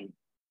 inhaling,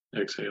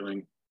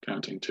 exhaling,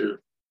 counting 2,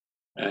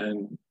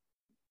 and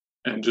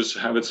just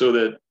have it so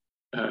that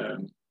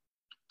I'm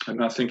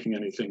not thinking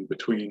anything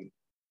between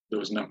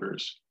those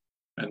numbers.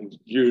 And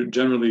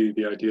generally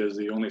the idea is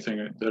the only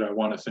thing that I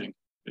want to think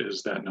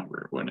is that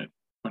number when it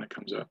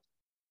comes up.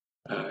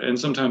 And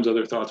sometimes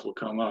other thoughts will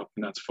come up,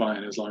 and that's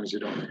fine as long as you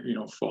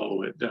don't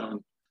follow it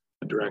down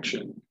a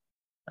direction.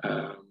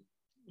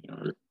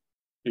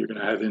 You're going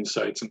to have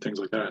insights and things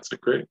like that. It's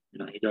like, great,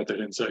 you got that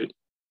insight,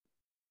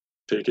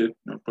 take it,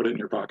 put it in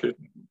your pocket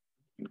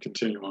and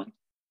continue on.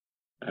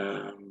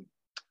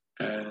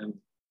 And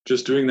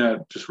just doing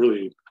that just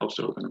really helps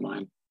to open the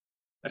mind.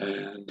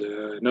 And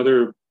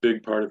another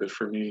big part of it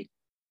for me,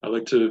 I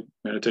like to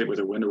meditate with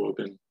a window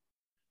open,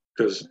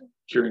 because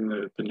hearing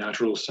the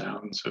natural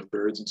sounds of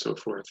birds and so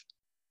forth,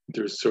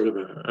 there's sort of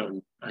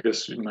I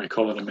guess you might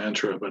call it a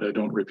mantra, but I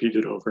don't repeat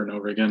it over and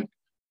over again,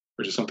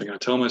 which is something I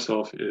tell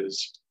myself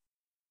is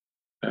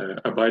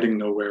abiding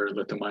nowhere,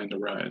 let the mind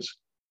arise.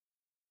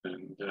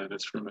 And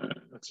that's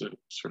a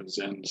sort of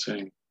Zen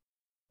saying.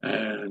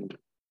 And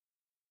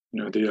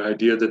the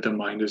idea that the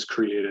mind is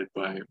created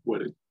by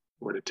what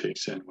it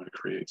takes in, what it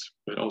creates,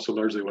 but also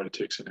largely what it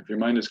takes in. If your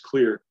mind is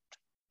clear,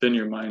 then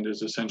your mind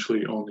is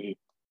essentially only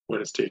what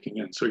it's taking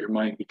in. So your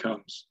mind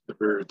becomes the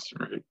birds,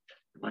 right?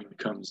 Your mind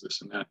becomes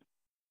this and that.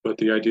 But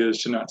the idea is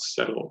to not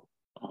settle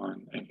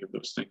on any of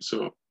those things.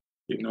 So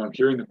even though I'm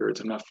hearing the birds,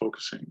 I'm not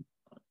focusing,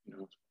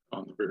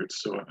 on the birds.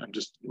 So I'm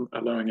just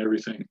allowing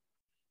everything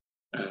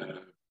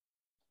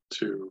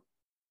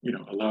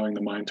allowing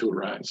the mind to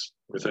arise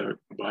without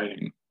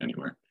abiding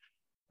anywhere.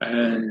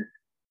 And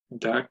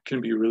that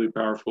can be really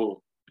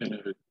powerful in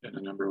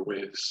a number of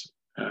ways.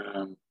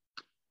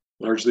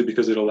 Largely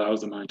because it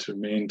allows the mind to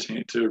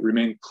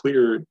remain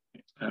clear,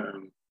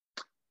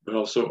 but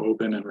also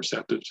open and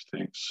receptive to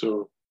things.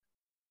 So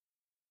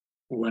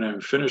when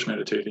I'm finished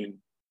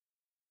meditating,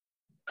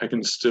 I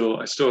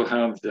still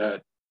have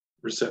that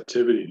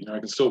receptivity. I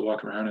can still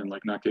walk around and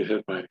like not get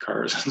hit by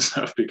cars and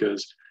stuff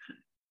because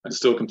I'm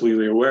still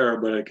completely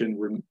aware, but I can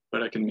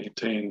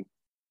maintain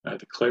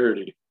the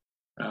clarity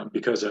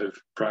because I've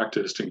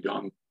practiced and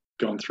gone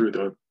through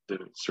the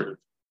sort of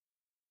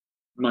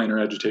minor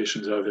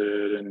agitations of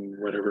it and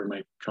whatever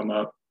might come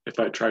up if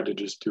I tried to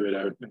just do it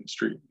out in the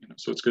street.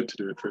 So it's good to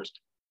do it first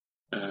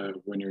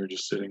when you're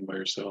just sitting by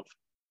yourself.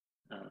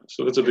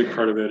 So that's a big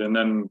part of it. And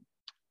then,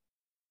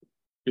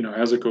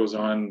 as it goes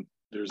on,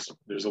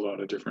 there's a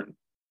lot of different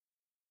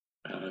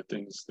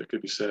things that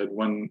could be said.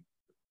 One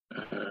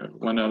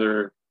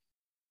other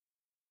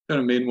kind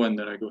of main one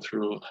that I go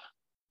through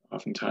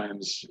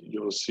oftentimes,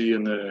 you'll see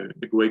in the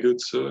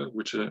Guigutsu,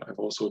 which I've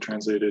also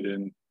translated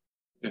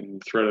in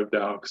Thread of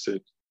Tao, because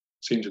it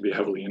seems to be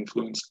heavily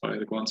influenced by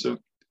the Guanzi.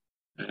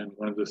 And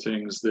one of the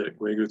things that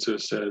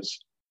Guigutsu says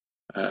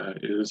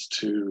is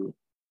to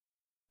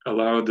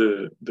allow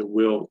the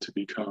will to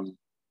become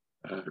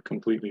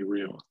completely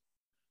real.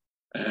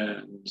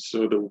 And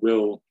so the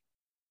will,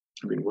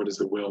 what is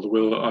the will? The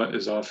will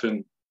is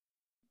often,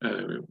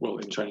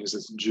 in Chinese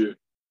it's Zhi,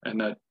 and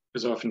that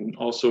is often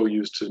also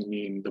used to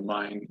mean the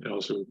mind. It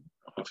also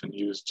often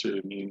used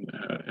to mean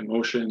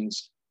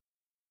emotions.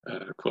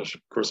 Of course,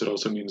 it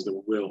also means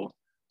the will.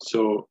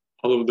 So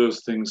all of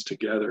those things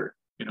together,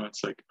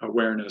 it's like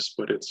awareness,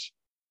 but it's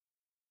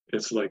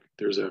like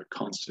there's a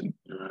constant,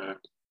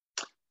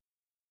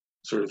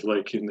 sort of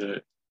like in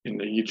the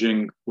I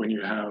Ching, when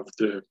you have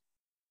the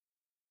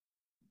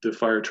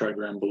fire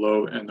trigram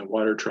below and the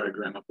water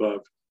trigram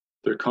above,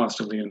 they're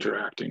constantly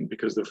interacting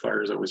because the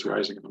fire is always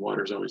rising and the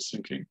water is always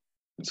sinking.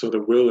 And so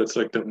the will, it's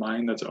like the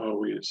mind that's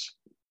always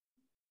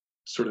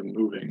sort of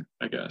moving,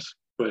 I guess,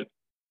 but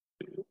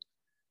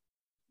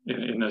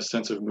in a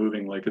sense of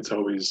moving, like it's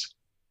always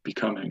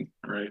becoming,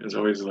 right? It's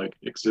always like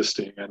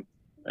existing and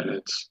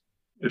it's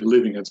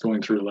living, it's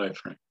going through life,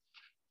 right?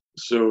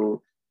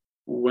 So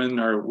when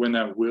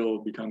that will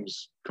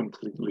becomes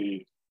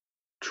completely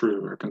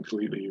true or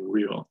completely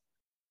real,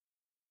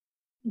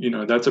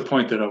 that's a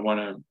point that I want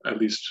to at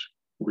least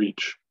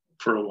reach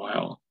for a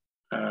while.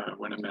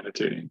 when I'm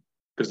meditating,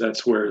 because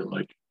that's where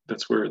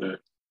the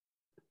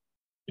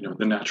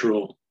the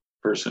natural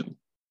person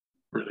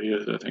really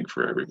is, I think,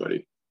 for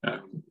everybody.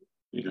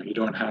 You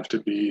don't have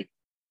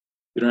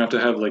to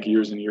have like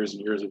years and years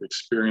and years of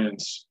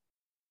experience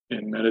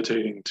in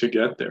meditating to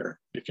get there.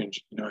 You can,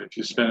 if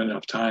you spend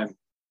enough time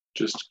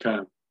just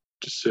kind of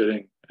just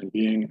sitting and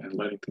being and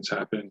letting things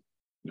happen,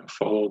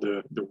 follow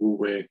the Wu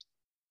Wei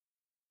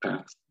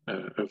path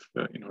of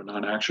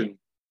non-action,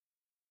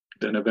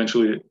 then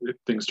eventually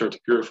things start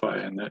to purify,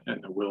 and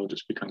the will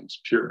just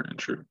becomes pure and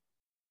true.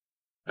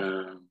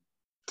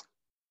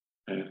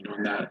 And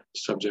on that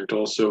subject,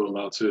 also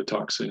Lao Tzu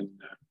talks in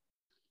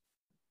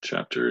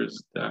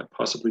chapters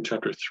possibly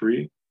chapter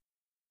 3, if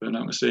I'm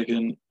not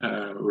mistaken,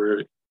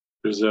 where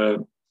there's a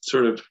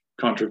sort of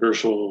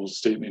controversial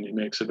statement he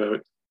makes about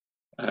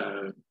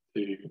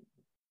the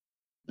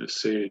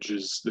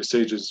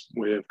sage's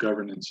way of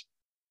governance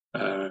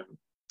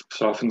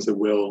softens the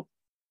will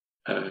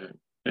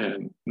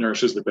and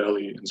nourishes the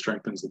belly and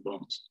strengthens the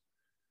bones.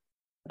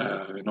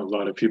 I know a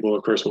lot of people,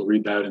 of course, will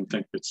read that and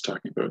think it's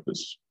talking about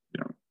this,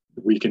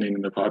 weakening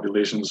the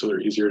population so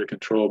they're easier to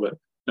control. But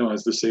no,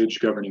 as the sage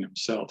governing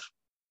himself,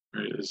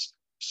 right, is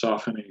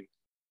softening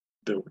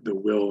the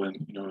will,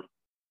 and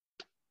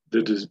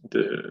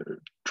the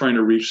trying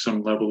to reach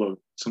some level of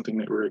something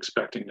that we're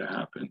expecting to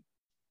happen,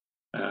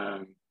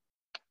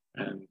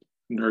 and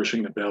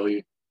nourishing the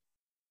belly,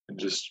 and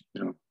just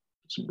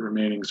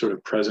remaining sort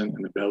of present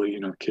in the belly.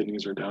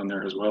 Kidneys are down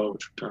there as well,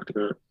 which we talked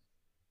about,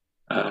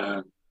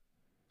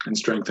 and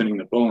strengthening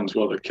the bones.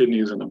 Well, the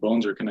kidneys and the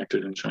bones are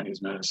connected in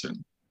Chinese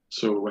medicine.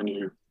 So when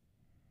you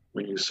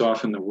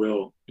soften the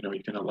will,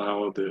 you can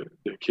allow the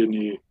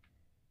kidney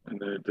and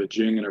the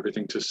jing and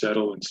everything to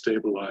settle and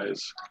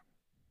stabilize,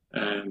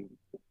 and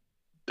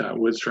that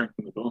would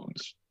strengthen the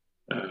bones,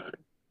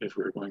 if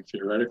we're going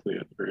theoretically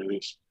at the very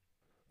least.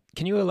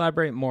 Can you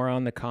elaborate more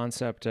on the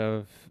concept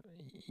of,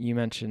 you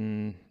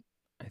mentioned,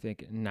 I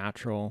think,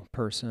 natural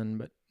person,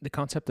 but the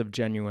concept of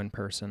genuine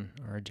person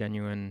or a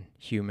genuine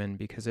human,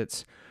 because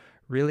it's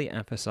really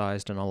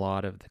emphasized in a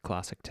lot of the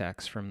classic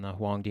texts, from the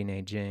Huangdi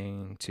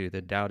Neijing to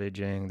the Tao Te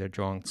Ching, the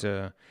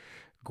Zhuangzi,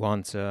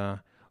 Guanzi.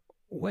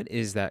 What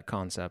is that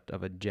concept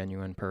of a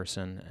genuine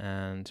person,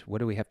 and what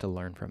do we have to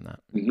learn from that?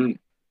 Mm-hmm.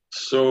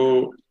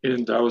 So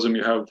in Taoism,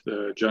 you have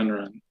the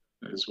Zhenren,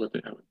 is what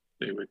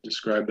they would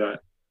describe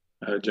that,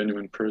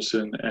 genuine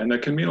person, and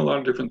that can mean a lot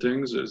of different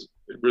things. It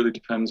really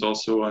depends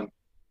also on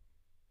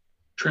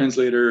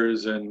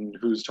translators and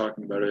who's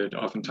talking about it.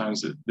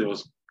 Oftentimes they'll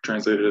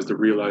translate it as the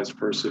realized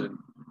person.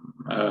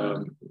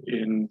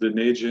 In the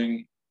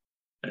Neijing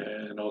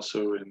and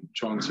also in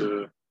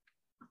Zhuangzi,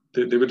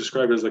 they would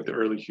describe it as like the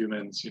early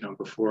humans,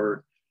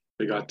 before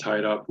they got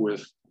tied up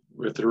with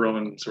their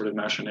own sort of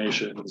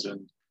machinations,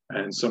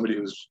 and somebody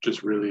who's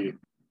just really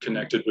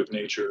connected with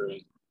nature,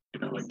 and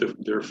like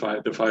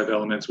the five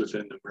elements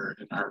within them are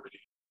in harmony.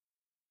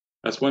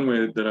 That's one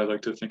way that I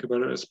like to think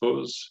about it, I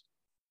suppose,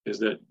 is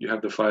that you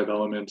have the five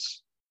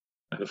elements,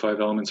 and the five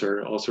elements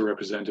are also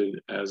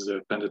represented as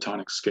the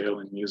pentatonic scale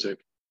in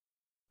music.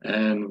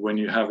 And when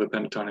you have a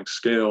pentatonic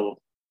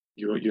scale,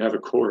 you have a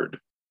chord.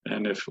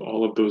 And if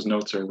all of those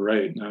notes are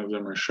right, none of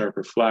them are sharp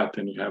or flat,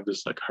 then you have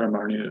this like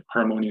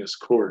harmonious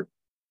chord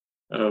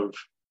of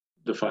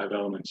the five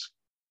elements.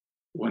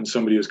 When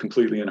somebody is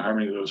completely in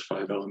harmony, those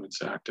five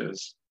elements act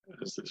as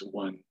this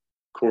one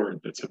chord.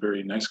 That's a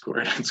very nice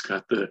chord. It's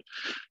got the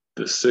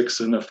 6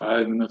 and the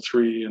 5 and the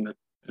 3 and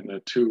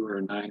the 2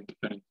 or 9,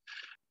 depending.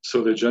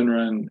 So the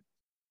Zhenren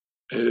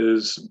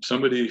is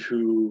somebody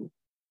who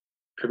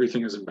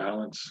everything is in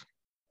balance.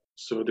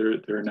 So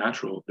they're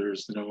natural.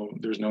 There's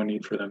no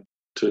need for them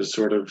to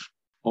sort of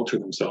alter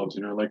themselves.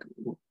 Like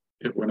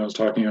when I was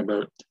talking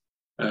about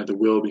the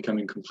will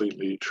becoming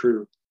completely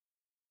true,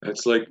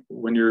 it's like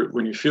when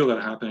you feel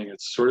that happening,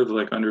 it's sort of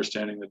like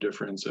understanding the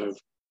difference of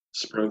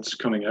sprouts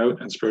coming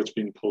out and sprouts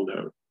being pulled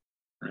out,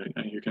 right?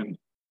 And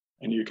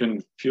you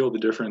can feel the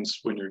difference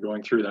when you're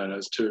going through that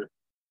as to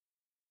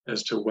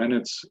when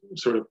it's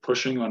sort of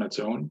pushing on its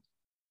own,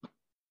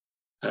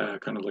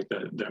 kind of like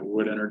that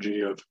wood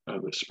energy of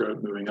the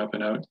sprout moving up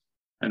and out,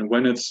 and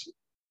when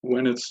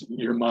it's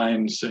your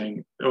mind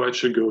saying, oh, it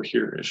should go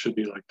here, it should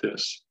be like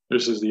this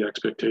is the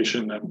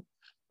expectation that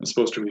I'm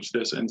supposed to reach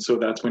this, and so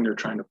that's when you're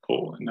trying to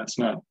pull, and that's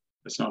not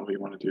what you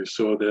want to do.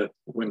 So that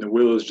when the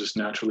will is just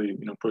naturally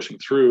pushing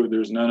through,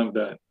 there's none of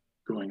that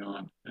going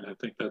on, and I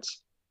think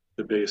that's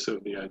the base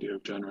of the idea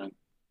of Zhenren.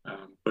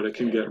 But it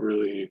can get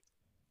really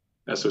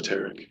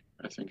esoteric,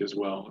 I think, as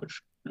well, if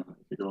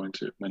you go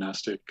into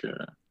monastic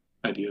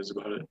ideas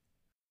about it.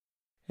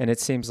 And it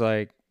seems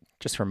like,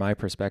 just from my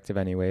perspective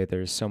anyway,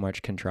 there's so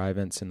much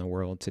contrivance in the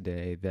world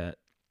today that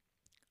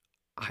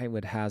I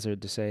would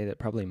hazard to say that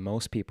probably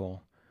most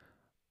people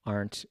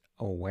aren't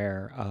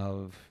aware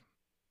of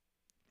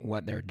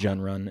what their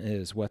Zhenren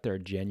is, what their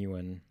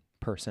genuine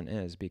person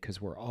is,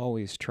 because we're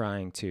always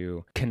trying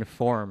to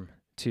conform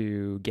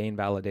to gain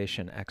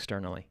validation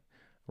externally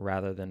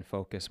rather than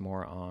focus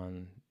more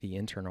on the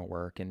internal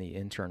work and the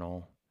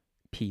internal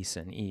peace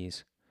and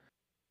ease.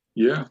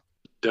 Yeah,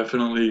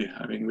 definitely.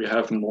 I mean, we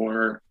have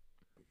more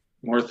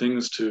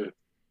things to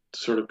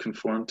sort of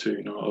conform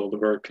to. All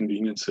of our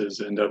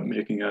conveniences end up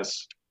making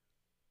us,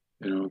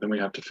 then we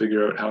have to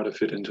figure out how to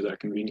fit into that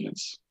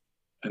convenience,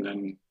 and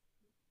then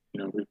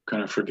we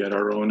kind of forget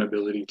our own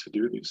ability to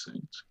do these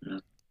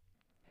things.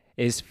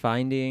 Is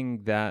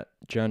finding that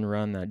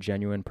Zhengrun, that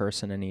genuine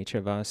person in each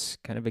of us,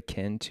 kind of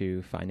akin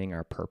to finding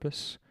our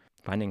purpose,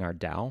 finding our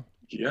Tao?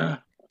 Yeah,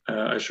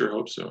 I sure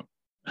hope so,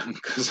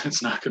 because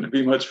it's not going to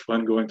be much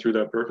fun going through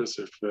that purpose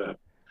if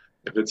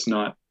it's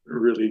not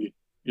really,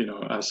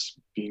 us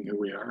being who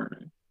we are.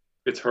 Right?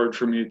 It's hard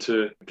for me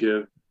to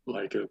give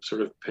like a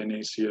sort of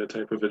panacea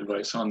type of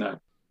advice on that.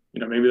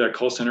 Maybe that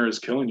call center is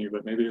killing you,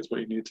 but maybe it's what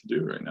you need to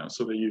do right now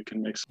so that you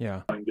can make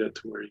Yeah. and get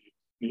to where you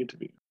need to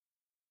be.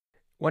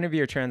 One of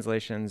your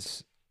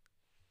translations,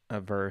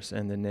 a verse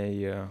in the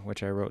Neyu,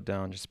 which I wrote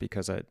down just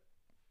because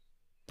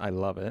I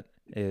love it,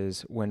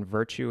 is when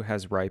virtue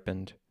has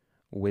ripened,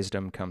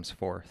 wisdom comes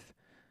forth,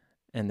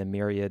 and the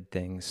myriad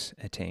things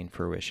attain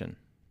fruition.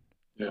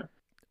 Yeah.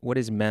 What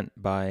is meant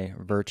by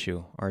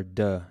virtue, or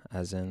de,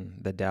 as in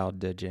the Tao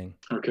Te Ching?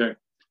 Okay.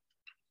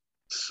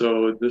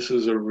 So this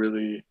is a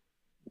really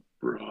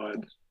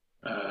broad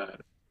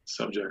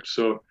subject.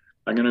 So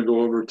I'm going to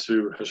go over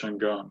to Heshan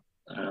Gong,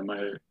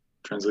 my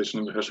translation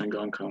of the Heshan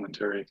Gong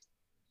commentary.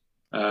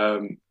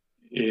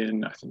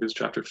 In, I think it's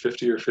chapter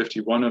 50 or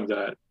 51 of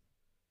that,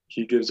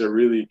 he gives a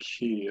really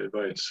key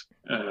advice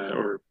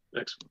or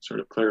sort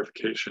of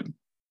clarification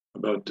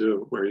about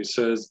Du, where he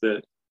says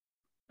that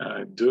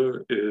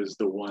Du is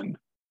the one.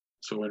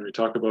 So when we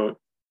talk about,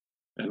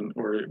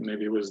 or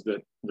maybe it was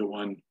that the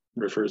one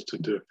refers to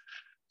Du.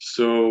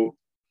 So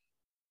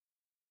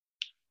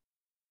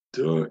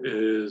Du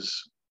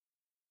is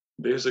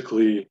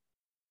basically,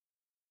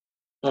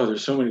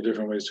 there's so many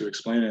different ways to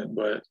explain it,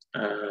 but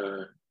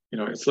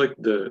it's like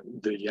the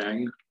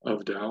yang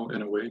of Tao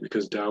in a way,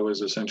 because Tao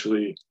is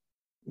essentially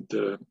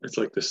it's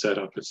like the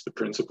setup, it's the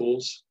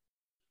principles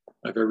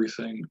of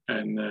everything,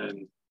 and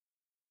then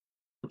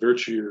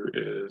virtue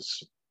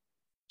is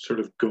sort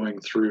of going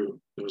through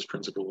those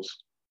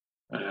principles.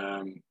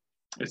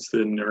 It's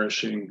the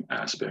nourishing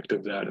aspect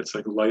of that. It's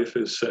like life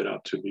is set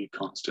up to be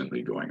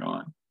constantly going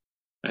on,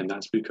 and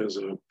that's because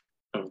of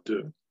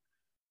the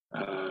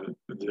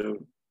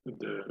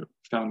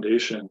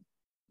foundation,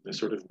 the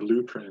sort of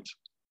blueprint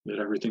that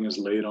everything is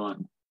laid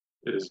on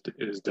is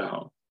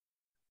Tao.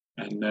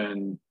 And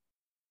then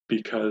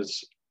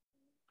because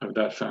of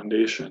that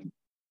foundation,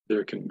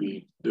 there can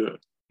be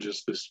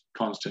just this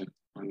constant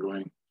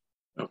ongoing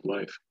of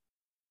life.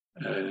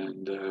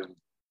 And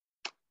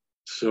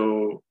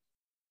so,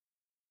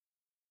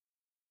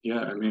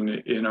 yeah, I mean,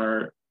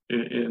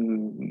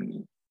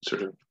 in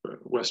sort of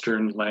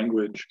Western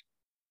language,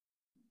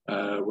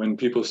 when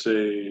people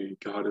say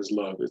God is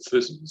love, it's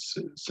this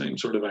same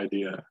sort of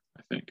idea,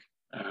 I think,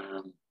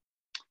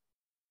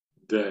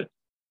 that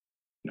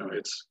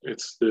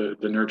it's the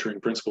nurturing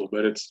principle,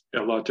 but it's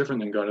a lot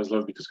different than God is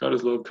love, because God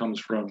is love comes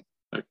from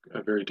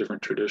a very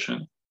different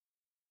tradition,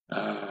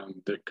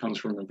 that comes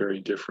from a very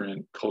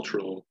different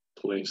cultural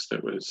place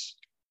that was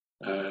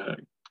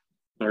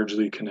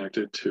largely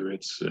connected to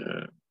its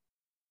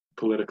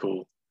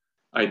political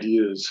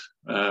ideas,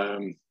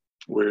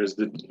 whereas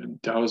the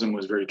Taoism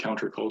was very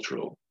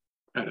countercultural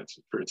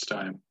for its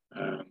time.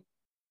 It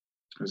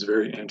was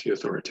very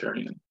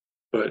anti-authoritarian,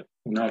 but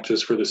not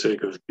just for the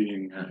sake of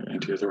being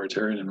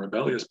anti-authoritarian and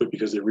rebellious, but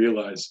because they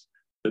realized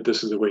that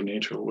this is the way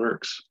nature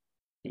works.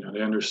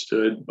 They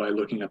understood by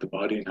looking at the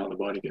body and how the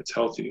body gets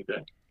healthy,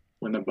 that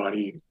when the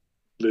body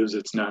lives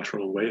its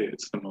natural way,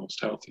 it's the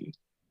most healthy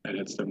and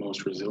it's the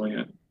most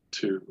resilient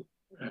to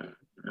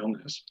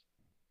illness.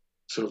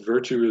 So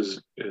virtue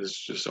is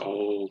just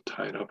all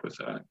tied up with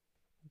that.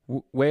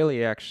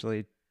 Whaley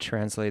actually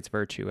translates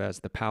virtue as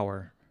the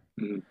power.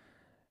 Mm-hmm.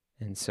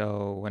 And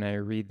so when I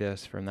read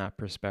this from that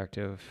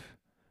perspective,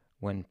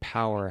 when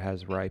power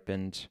has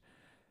ripened,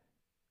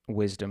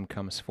 wisdom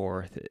comes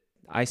forth.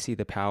 I see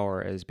the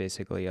power as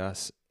basically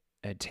us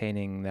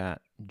attaining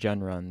that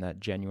Zhengrun, that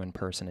genuine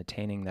person,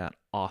 attaining that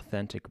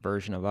authentic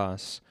version of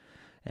us.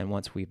 And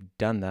once we've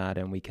done that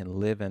and we can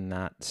live in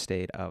that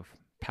state of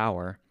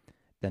power,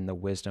 then the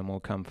wisdom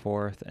will come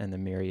forth and the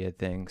myriad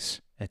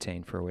things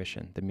attain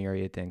fruition. The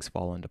myriad things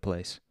fall into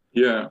place.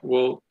 Yeah,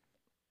 well,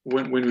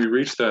 when we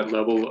reach that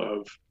level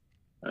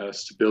of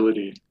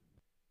stability,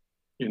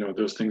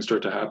 those things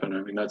start to happen.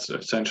 I mean, that's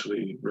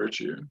essentially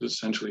virtue. It's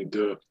essentially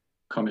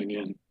coming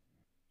in.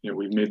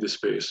 We've made the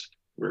space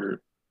where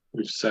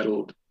we've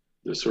settled.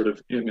 The sort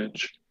of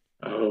image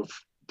of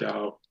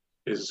Tao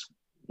is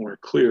more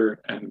clear,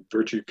 and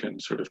virtue can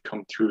sort of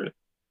come through it,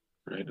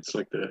 right? It's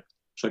like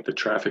the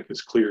traffic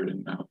is cleared,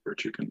 and now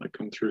virtue can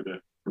come through the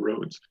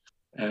roads,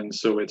 and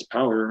so its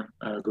power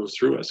goes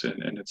through us,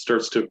 and it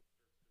starts to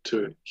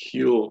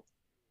heal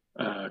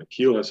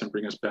us and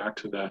bring us back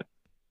to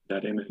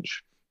that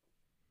image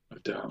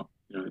of Tao.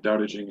 The Tao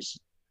Te Ching's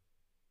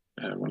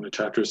one of the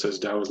chapters says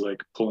Tao is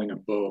like pulling a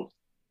bow.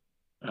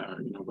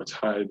 What's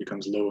high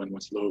becomes low, and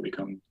what's low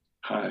becomes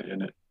high,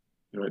 and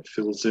it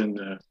fills in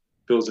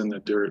fills in the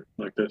dirt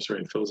like this,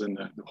 right? It fills in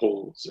the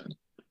holes and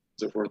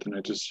so forth, and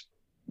it just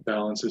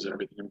balances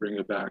everything and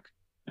brings it back.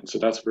 And so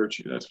that's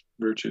virtue. That's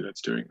virtue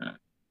that's doing that.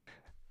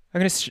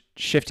 I'm going to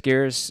shift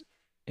gears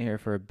here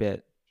for a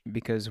bit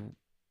because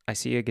I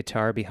see a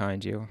guitar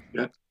behind you.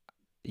 Yeah.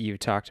 You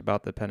talked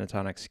about the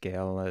pentatonic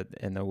scale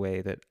in the way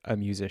that a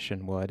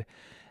musician would.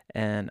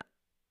 And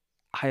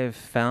I have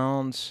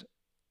found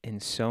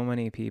in so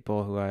many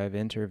people who I've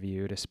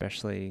interviewed,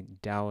 especially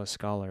Taoist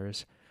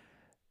scholars,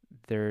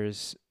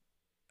 there's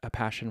a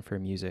passion for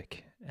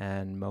music,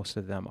 and most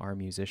of them are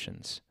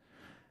musicians.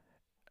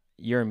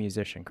 You're a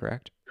musician,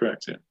 correct?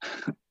 Correct.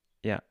 Yeah.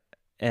 Yeah.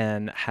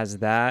 And has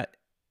that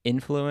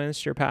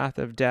influenced your path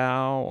of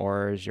Tao,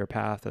 or has your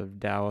path of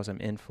Taoism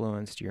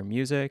influenced your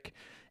music?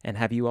 And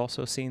have you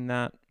also seen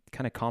that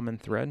kind of common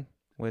thread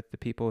with the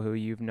people who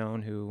you've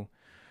known who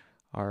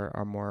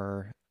are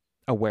more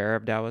aware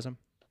of Taoism?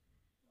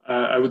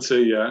 I would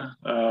say, yeah.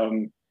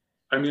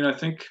 I mean, I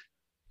think,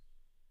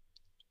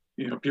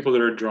 people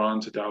that are drawn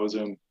to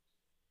Taoism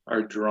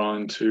are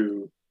drawn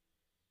to,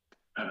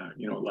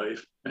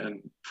 life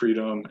and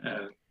freedom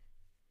and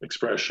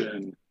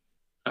expression,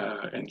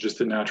 and just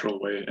the natural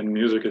way. And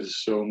music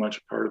is so much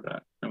a part of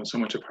that. So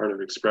much a part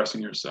of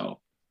expressing yourself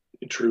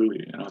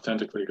truly and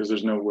authentically, because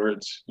there's no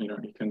words.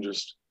 You can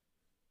just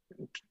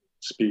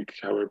speak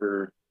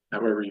however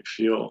you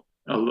feel.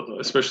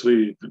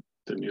 Especially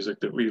the music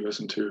that we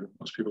listen to,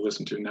 most people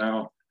listen to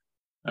now,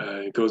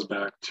 it goes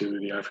back to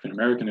the African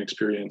American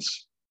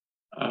experience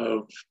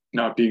of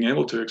not being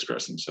able to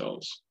express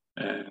themselves.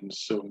 And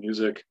so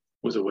music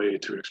was a way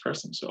to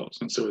express themselves.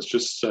 And so it's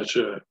just such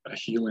a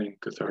healing,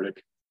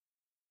 cathartic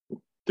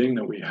thing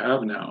that we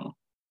have now,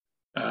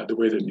 the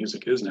way that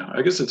music is now.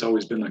 I guess it's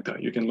always been like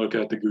that. You can look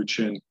at the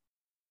Guqin,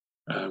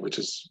 which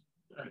is,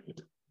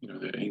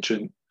 the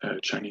ancient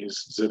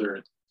Chinese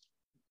zither.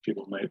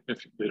 People might,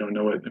 if they don't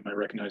know it, they might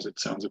recognize it. It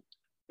sounds a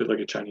bit like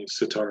a Chinese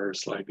sitar or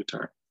slide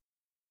guitar.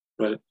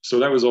 But so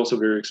that was also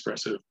very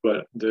expressive.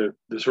 But the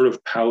sort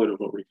of palette of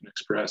what we can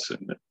express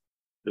and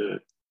the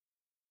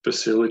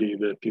facility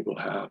that people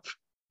have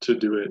to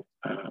do it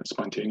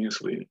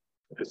spontaneously,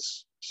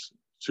 it's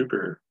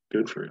super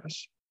good for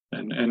us,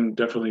 and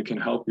definitely can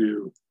help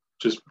you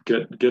just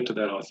get to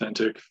that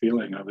authentic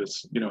feeling of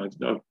it's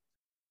of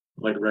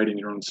like writing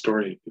your own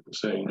story. People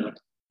say,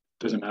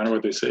 doesn't matter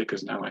what they say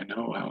because now I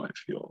know how I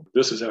feel.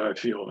 This is how I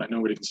feel. And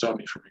nobody can stop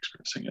me from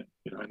expressing it.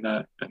 And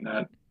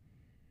that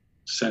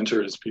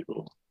centers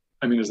people.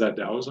 I mean, is that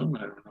Taoism?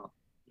 I don't know.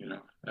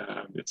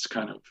 It's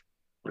kind of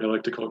what I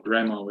like to call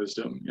grandma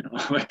wisdom.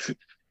 Like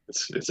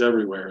it's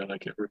everywhere.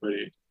 Like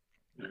everybody,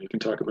 you can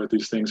talk about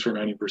these things from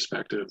any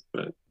perspective,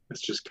 but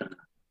it's just kind of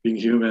being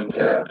human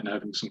and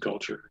having some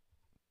culture.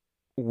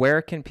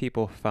 Where can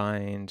people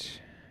find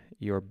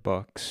your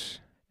books,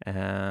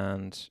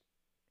 and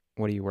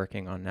what are you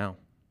working on now?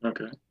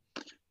 Okay.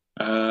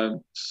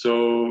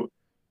 So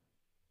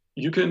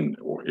you can,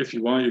 if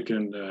you want, you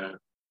can,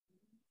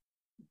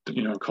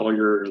 call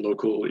your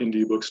local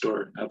indie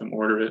bookstore, have them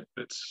order it.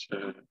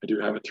 I do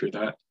have it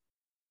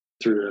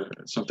through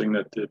something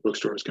that the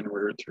bookstores can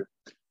order it through.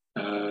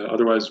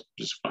 Otherwise,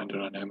 just find it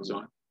on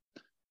Amazon.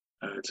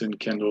 It's in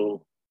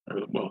Kindle,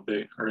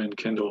 they are in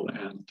Kindle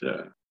and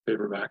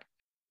paperback.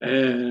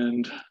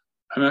 And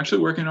I'm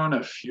actually working on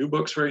a few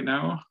books right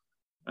now.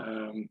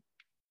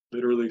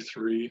 Literally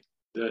 3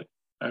 that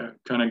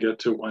kind of get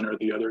to one or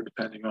the other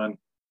depending on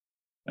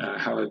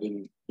how I've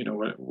been,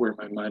 where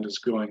my mind is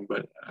going.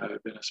 But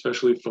I've been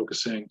especially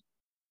focusing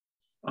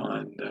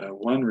on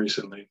one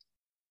recently,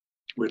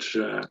 which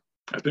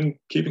I've been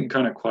keeping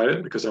kind of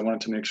quiet because I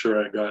wanted to make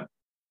sure I got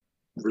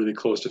really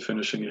close to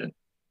finishing it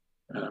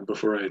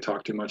before I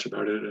talk too much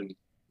about it and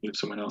give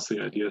someone else the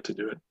idea to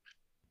do it.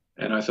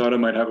 And I thought I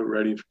might have it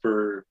ready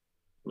for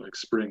like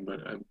spring, but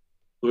I'm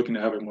looking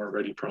to have it more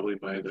ready probably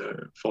by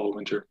the fall,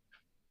 winter.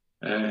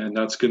 And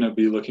that's going to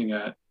be looking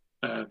at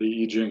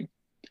the I Ching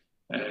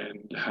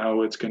and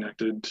how it's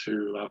connected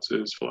to Lao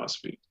Tzu's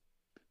philosophy.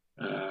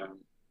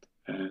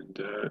 And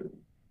a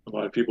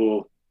lot of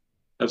people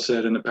have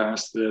said in the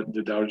past that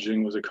the Tao Te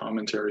Ching was a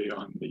commentary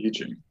on the I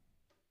Ching.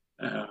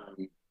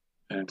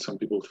 And some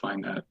people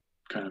find that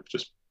kind of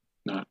just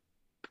not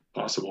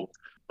possible.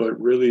 But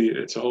really,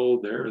 it's all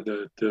there.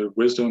 The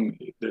wisdom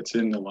that's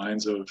in the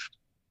lines of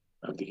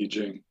the I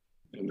Ching,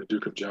 in the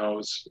Duke of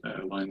Zhao's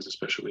lines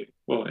especially,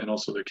 and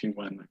also the King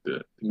Wen, like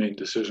the main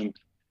decision,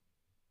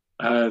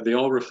 they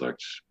all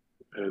reflect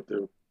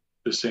the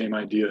same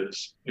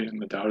ideas in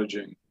the Tao Te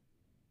Ching.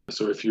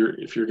 So if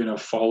you're going to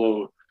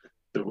follow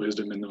the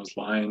wisdom in those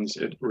lines,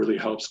 it really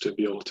helps to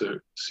be able to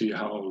see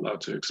how Lao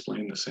Tzu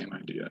explain the same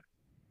idea,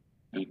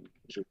 and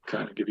to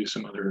kind of give you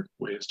some other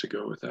ways to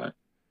go with that.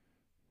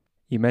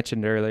 You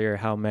mentioned earlier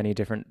how many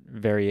different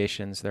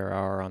variations there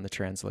are on the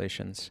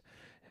translations.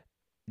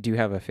 Do you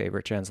have a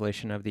favorite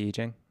translation of the I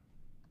Ching?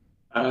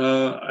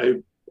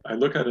 I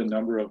look at a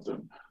number of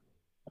them.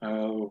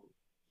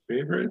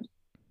 Favorite?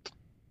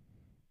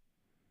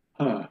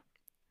 Huh.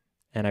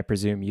 And I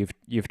presume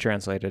you've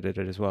translated it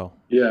as well.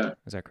 Yeah.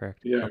 Is that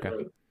correct? Yeah. Okay.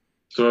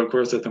 So of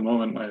course, at the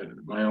moment,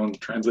 my own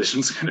translation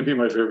is going to be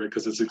my favorite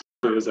because it's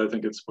exactly as I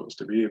think it's supposed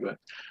to be. But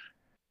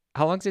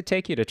How long does it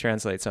take you to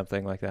translate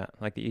something like that,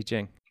 like the I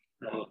Ching?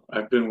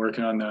 I've been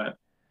working on that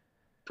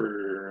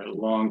for a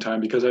long time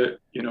because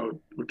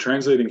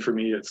translating for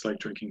me, it's like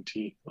drinking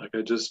tea. Like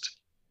I just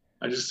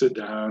sit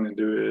down and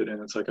do it,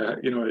 and it's like I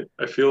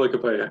feel like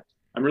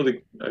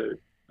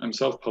I'm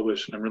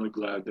self-published, and I'm really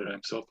glad that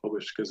I'm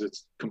self-published because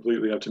it's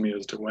completely up to me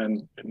as to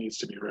when it needs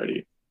to be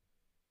ready.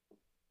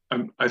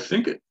 I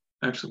think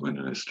actually, when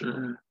did I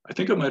start? I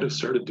think I might have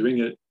started doing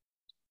it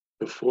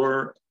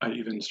before I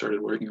even started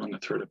working on the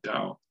Thread of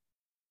Tao.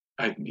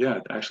 Yeah,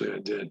 actually I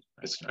did.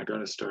 I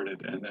got it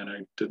started, and then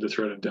I did the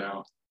Thread of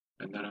Tao,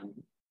 and then I've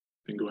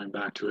been going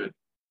back to it.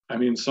 I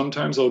mean,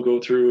 sometimes I'll go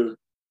through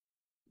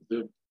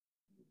the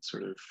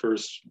sort of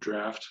first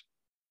draft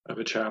of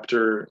a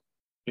chapter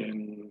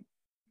in,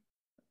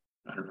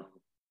 I don't know,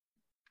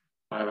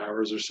 5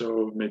 hours or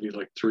so, maybe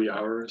like 3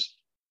 hours.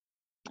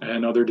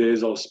 And other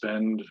days I'll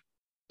spend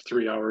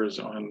 3 hours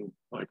on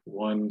like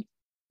one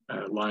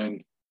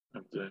line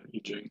of the I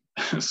Ching.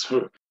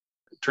 So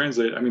the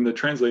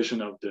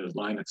translation of the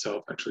line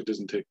itself actually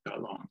doesn't take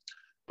that long.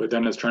 But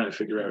then it's trying to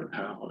figure out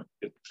how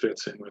it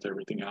fits in with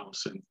everything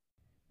else and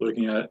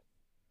looking at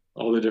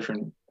all the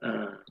different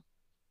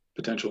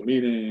potential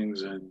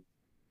meanings and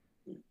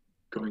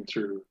going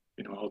through,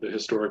 all the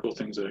historical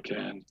things that I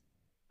can.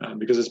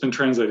 Because it's been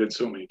translated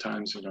so many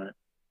times,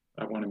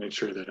 I want to make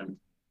sure that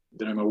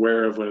I'm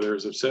aware of what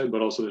others have said,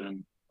 but also that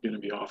I'm going to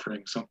be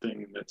offering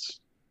something that's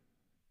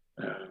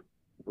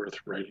worth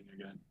writing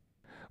again.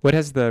 What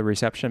has the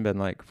reception been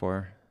like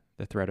for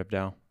the Thread of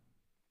Tao?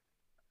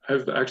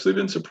 I've actually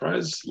been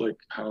surprised, like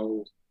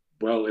how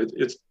well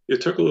it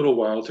took a little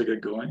while to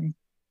get going,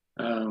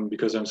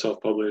 because I'm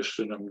self-published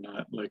and I'm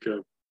not like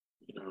a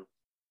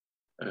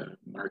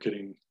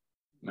marketing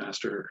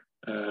master.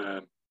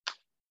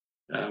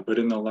 But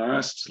in the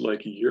last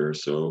like year or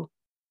so,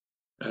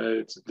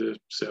 the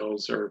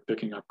sales are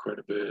picking up quite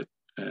a bit,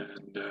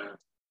 and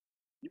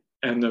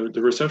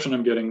the reception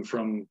I'm getting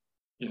from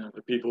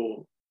the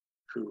people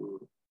who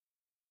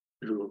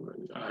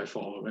I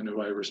follow and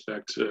who I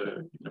respect,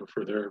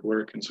 for their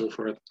work and so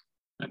forth,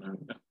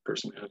 and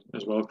personally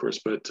as well, of course.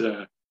 But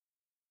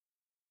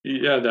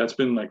yeah, that's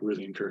been like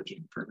really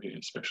encouraging for me,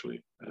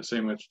 especially.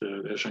 Same with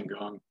the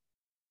Heshengong,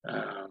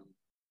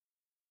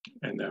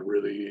 and that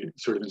really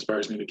sort of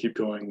inspires me to keep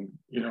going.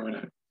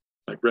 And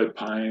like Red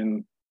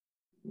Pine,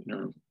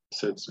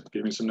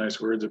 gave me some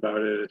nice words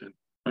about it, and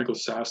Michael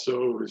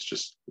Sasso, who's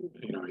just,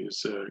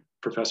 he's a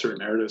professor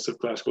emeritus of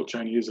classical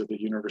Chinese at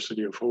the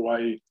University of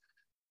Hawaii,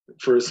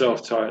 for a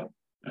self-taught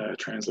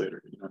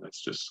translator.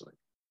 That's just like,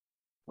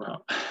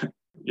 wow.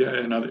 Yeah,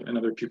 and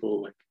other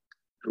people like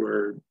who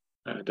are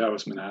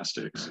Taoist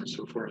monastics and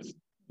so forth,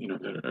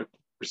 that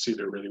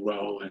received it really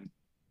well. And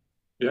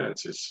yeah,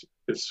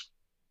 it's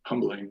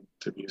humbling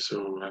to be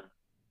so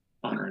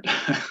honored,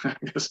 I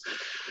guess.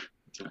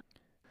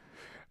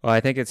 Well, I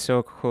think it's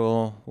so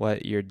cool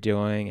what you're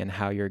doing and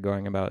how you're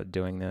going about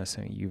doing this.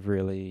 I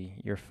mean,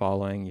 you're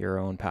following your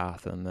own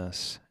path in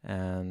this.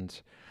 And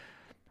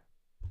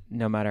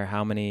no matter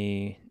how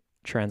many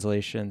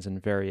translations and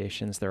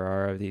variations there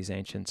are of these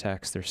ancient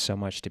texts, there's so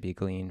much to be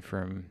gleaned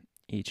from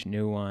each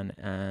new one.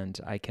 And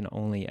I can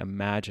only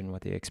imagine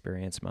what the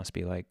experience must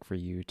be like for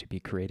you to be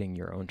creating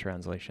your own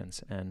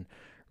translations and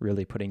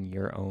really putting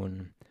your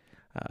own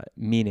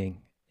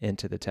meaning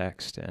into the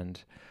text.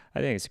 And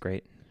I think it's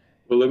great.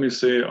 Well, let me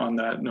say on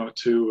that note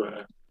too,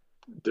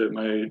 that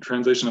my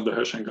translation of the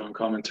Heshengong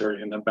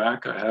commentary, in the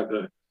back, I have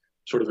a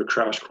sort of a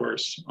crash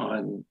course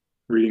on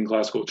reading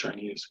classical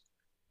Chinese.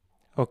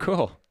 Oh,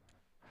 cool.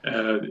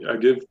 I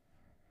give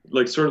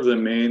like sort of the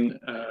main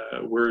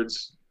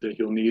words that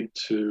you'll need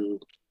to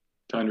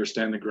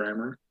understand the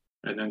grammar,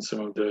 and then some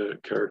of the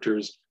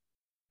characters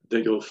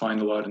that you'll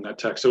find a lot in that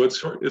text. So it's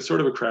sort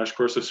of a crash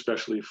course,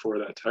 especially for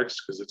that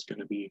text, because it's going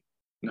to be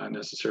not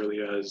necessarily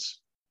as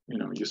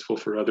useful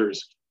for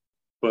others.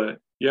 But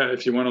yeah,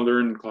 if you want to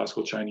learn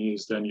classical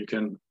Chinese, then you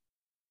can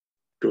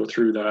go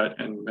through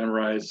that and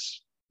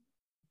memorize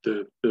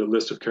the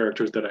list of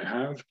characters that I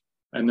have,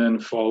 and then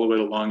follow it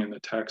along in the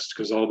text,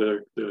 because all the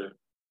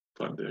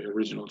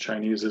original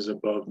Chinese is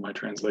above my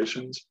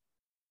translations.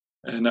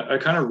 And I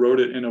kind of wrote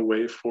it in a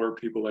way for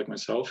people like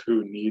myself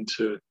who need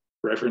to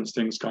reference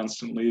things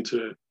constantly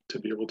to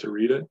be able to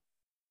read it,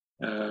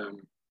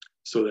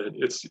 so that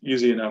it's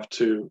easy enough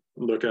to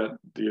look at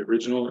the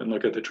original and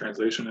look at the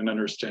translation and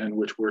understand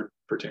which word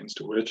pertains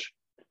to which.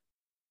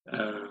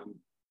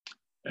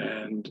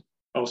 And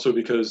also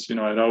because,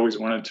 I'd always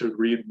wanted to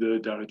read the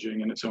Tao Te Ching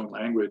in its own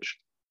language.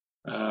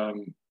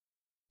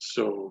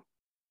 So,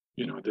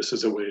 this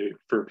is a way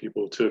for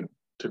people to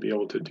be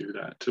able to do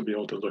that, to be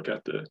able to look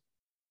at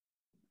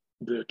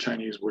the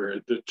Chinese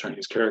word, the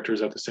Chinese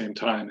characters at the same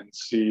time and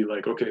see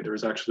like, okay,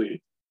 there's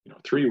actually,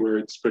 3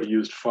 words, but he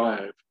used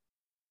 5.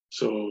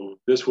 So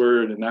this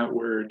word and that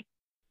word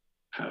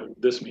have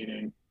this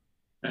meaning.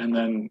 And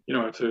then,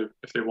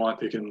 if they want,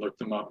 they can look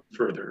them up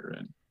further.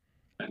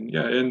 And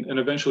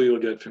eventually you'll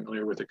get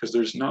familiar with it, because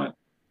there's not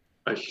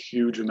a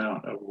huge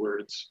amount of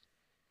words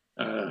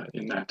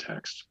in that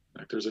text.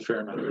 Like there's a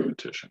fair amount of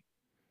repetition.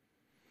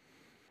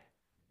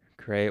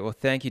 Great. Well,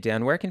 thank you,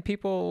 Dan. Where can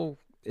people,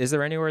 is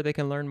there anywhere they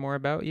can learn more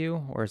about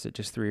you, or is it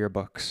just through your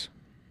books?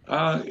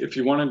 If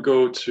you want to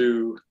go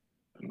to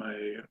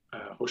my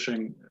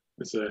Hosheng,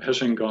 it's a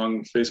Hesheng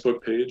Gong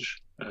Facebook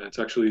page. It's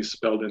actually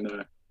spelled in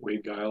the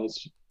Wade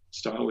Giles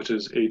style, which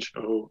is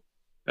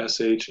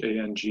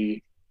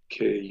HOSHANGKUNG.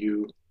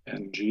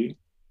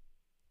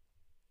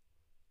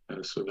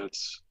 So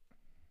that's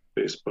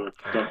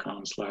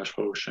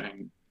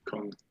facebook.com/Hosheng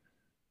Gong.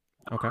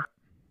 Okay.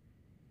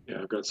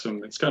 Yeah, I've got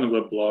some, it's kind of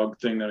a blog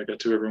thing that I get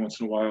to every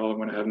once in a while.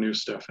 When I have new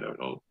stuff out,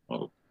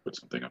 I'll put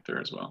something up there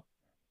as well.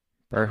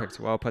 Perfect.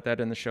 Well, I'll put that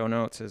in the show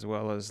notes as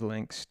well as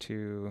links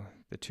to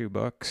the 2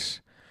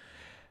 books.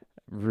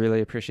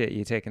 Really appreciate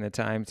you taking the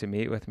time to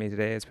meet with me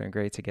today. It's been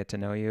great to get to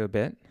know you a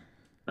bit.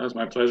 That was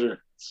my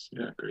pleasure. It's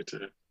great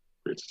to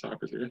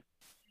talk with you.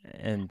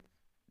 And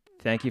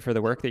thank you for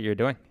the work that you're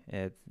doing.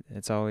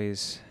 It's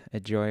always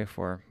a joy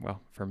for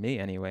me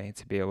anyway,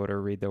 to be able to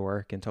read the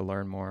work and to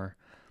learn more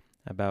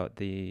about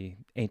the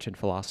ancient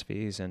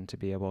philosophies and to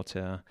be able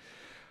to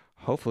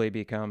hopefully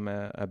become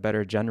a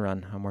better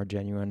Genrun, a more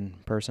genuine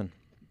person.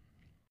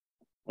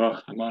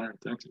 Well, I'm honored.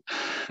 Thank you.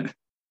 All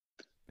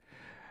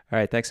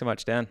right. Thanks so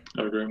much, Dan.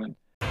 Have a great one.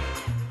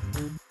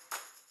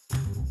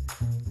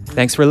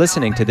 Thanks for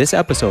listening to this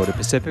episode of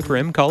Pacific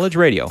Rim College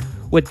Radio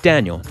with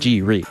Daniel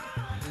G. Reed.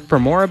 For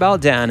more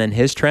about Dan and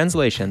his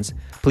translations,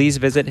 please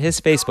visit his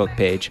Facebook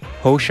page,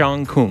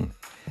 Hosheng Kung.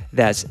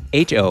 That's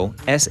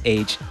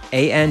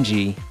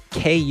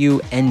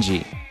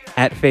HOSHANGKUNG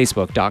at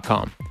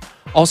facebook.com.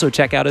 Also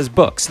check out his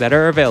books that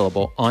are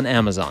available on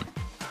Amazon.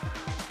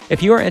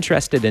 If you are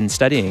interested in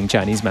studying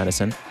Chinese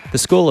medicine, the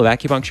School of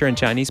Acupuncture and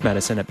Chinese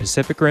Medicine at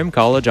Pacific Rim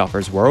College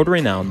offers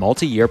world-renowned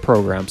multi-year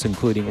programs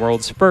including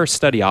world's first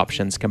study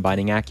options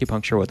combining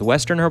acupuncture with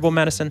Western herbal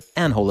medicine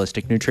and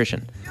holistic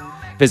nutrition.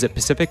 Visit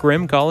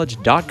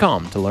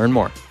pacificrimcollege.com to learn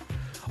more.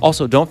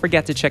 Also, don't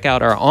forget to check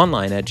out our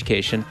online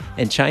education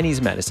in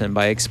Chinese medicine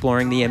by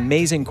exploring the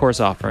amazing course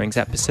offerings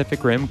at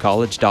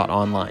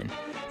pacificrimcollege.online,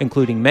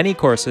 including many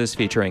courses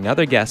featuring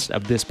other guests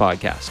of this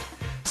podcast.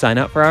 Sign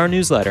up for our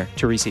newsletter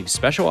to receive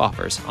special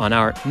offers on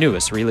our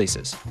newest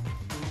releases.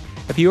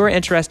 If you are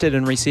interested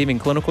in receiving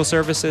clinical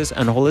services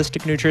and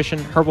holistic nutrition,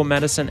 herbal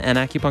medicine, and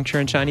acupuncture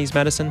and Chinese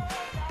medicine,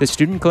 the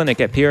Student Clinic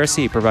at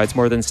PRC provides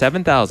more than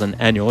 7,000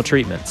 annual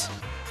treatments.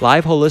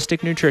 Live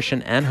holistic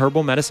nutrition and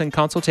herbal medicine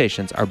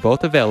consultations are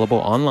both available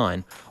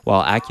online,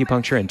 while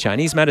acupuncture and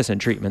Chinese medicine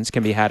treatments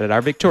can be had at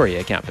our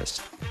Victoria campus.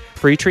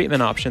 Free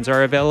treatment options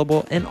are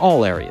available in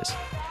all areas.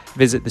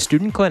 Visit the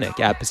Student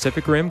Clinic at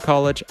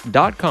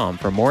pacificrimcollege.com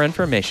for more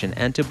information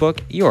and to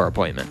book your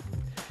appointment.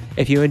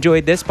 If you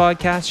enjoyed this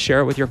podcast, share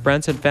it with your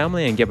friends and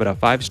family and give it a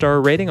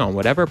 5-star rating on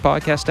whatever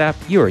podcast app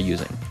you are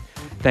using.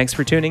 Thanks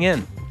for tuning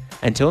in.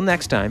 Until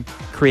next time,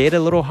 create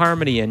a little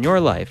harmony in your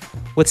life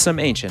with some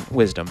ancient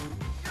wisdom.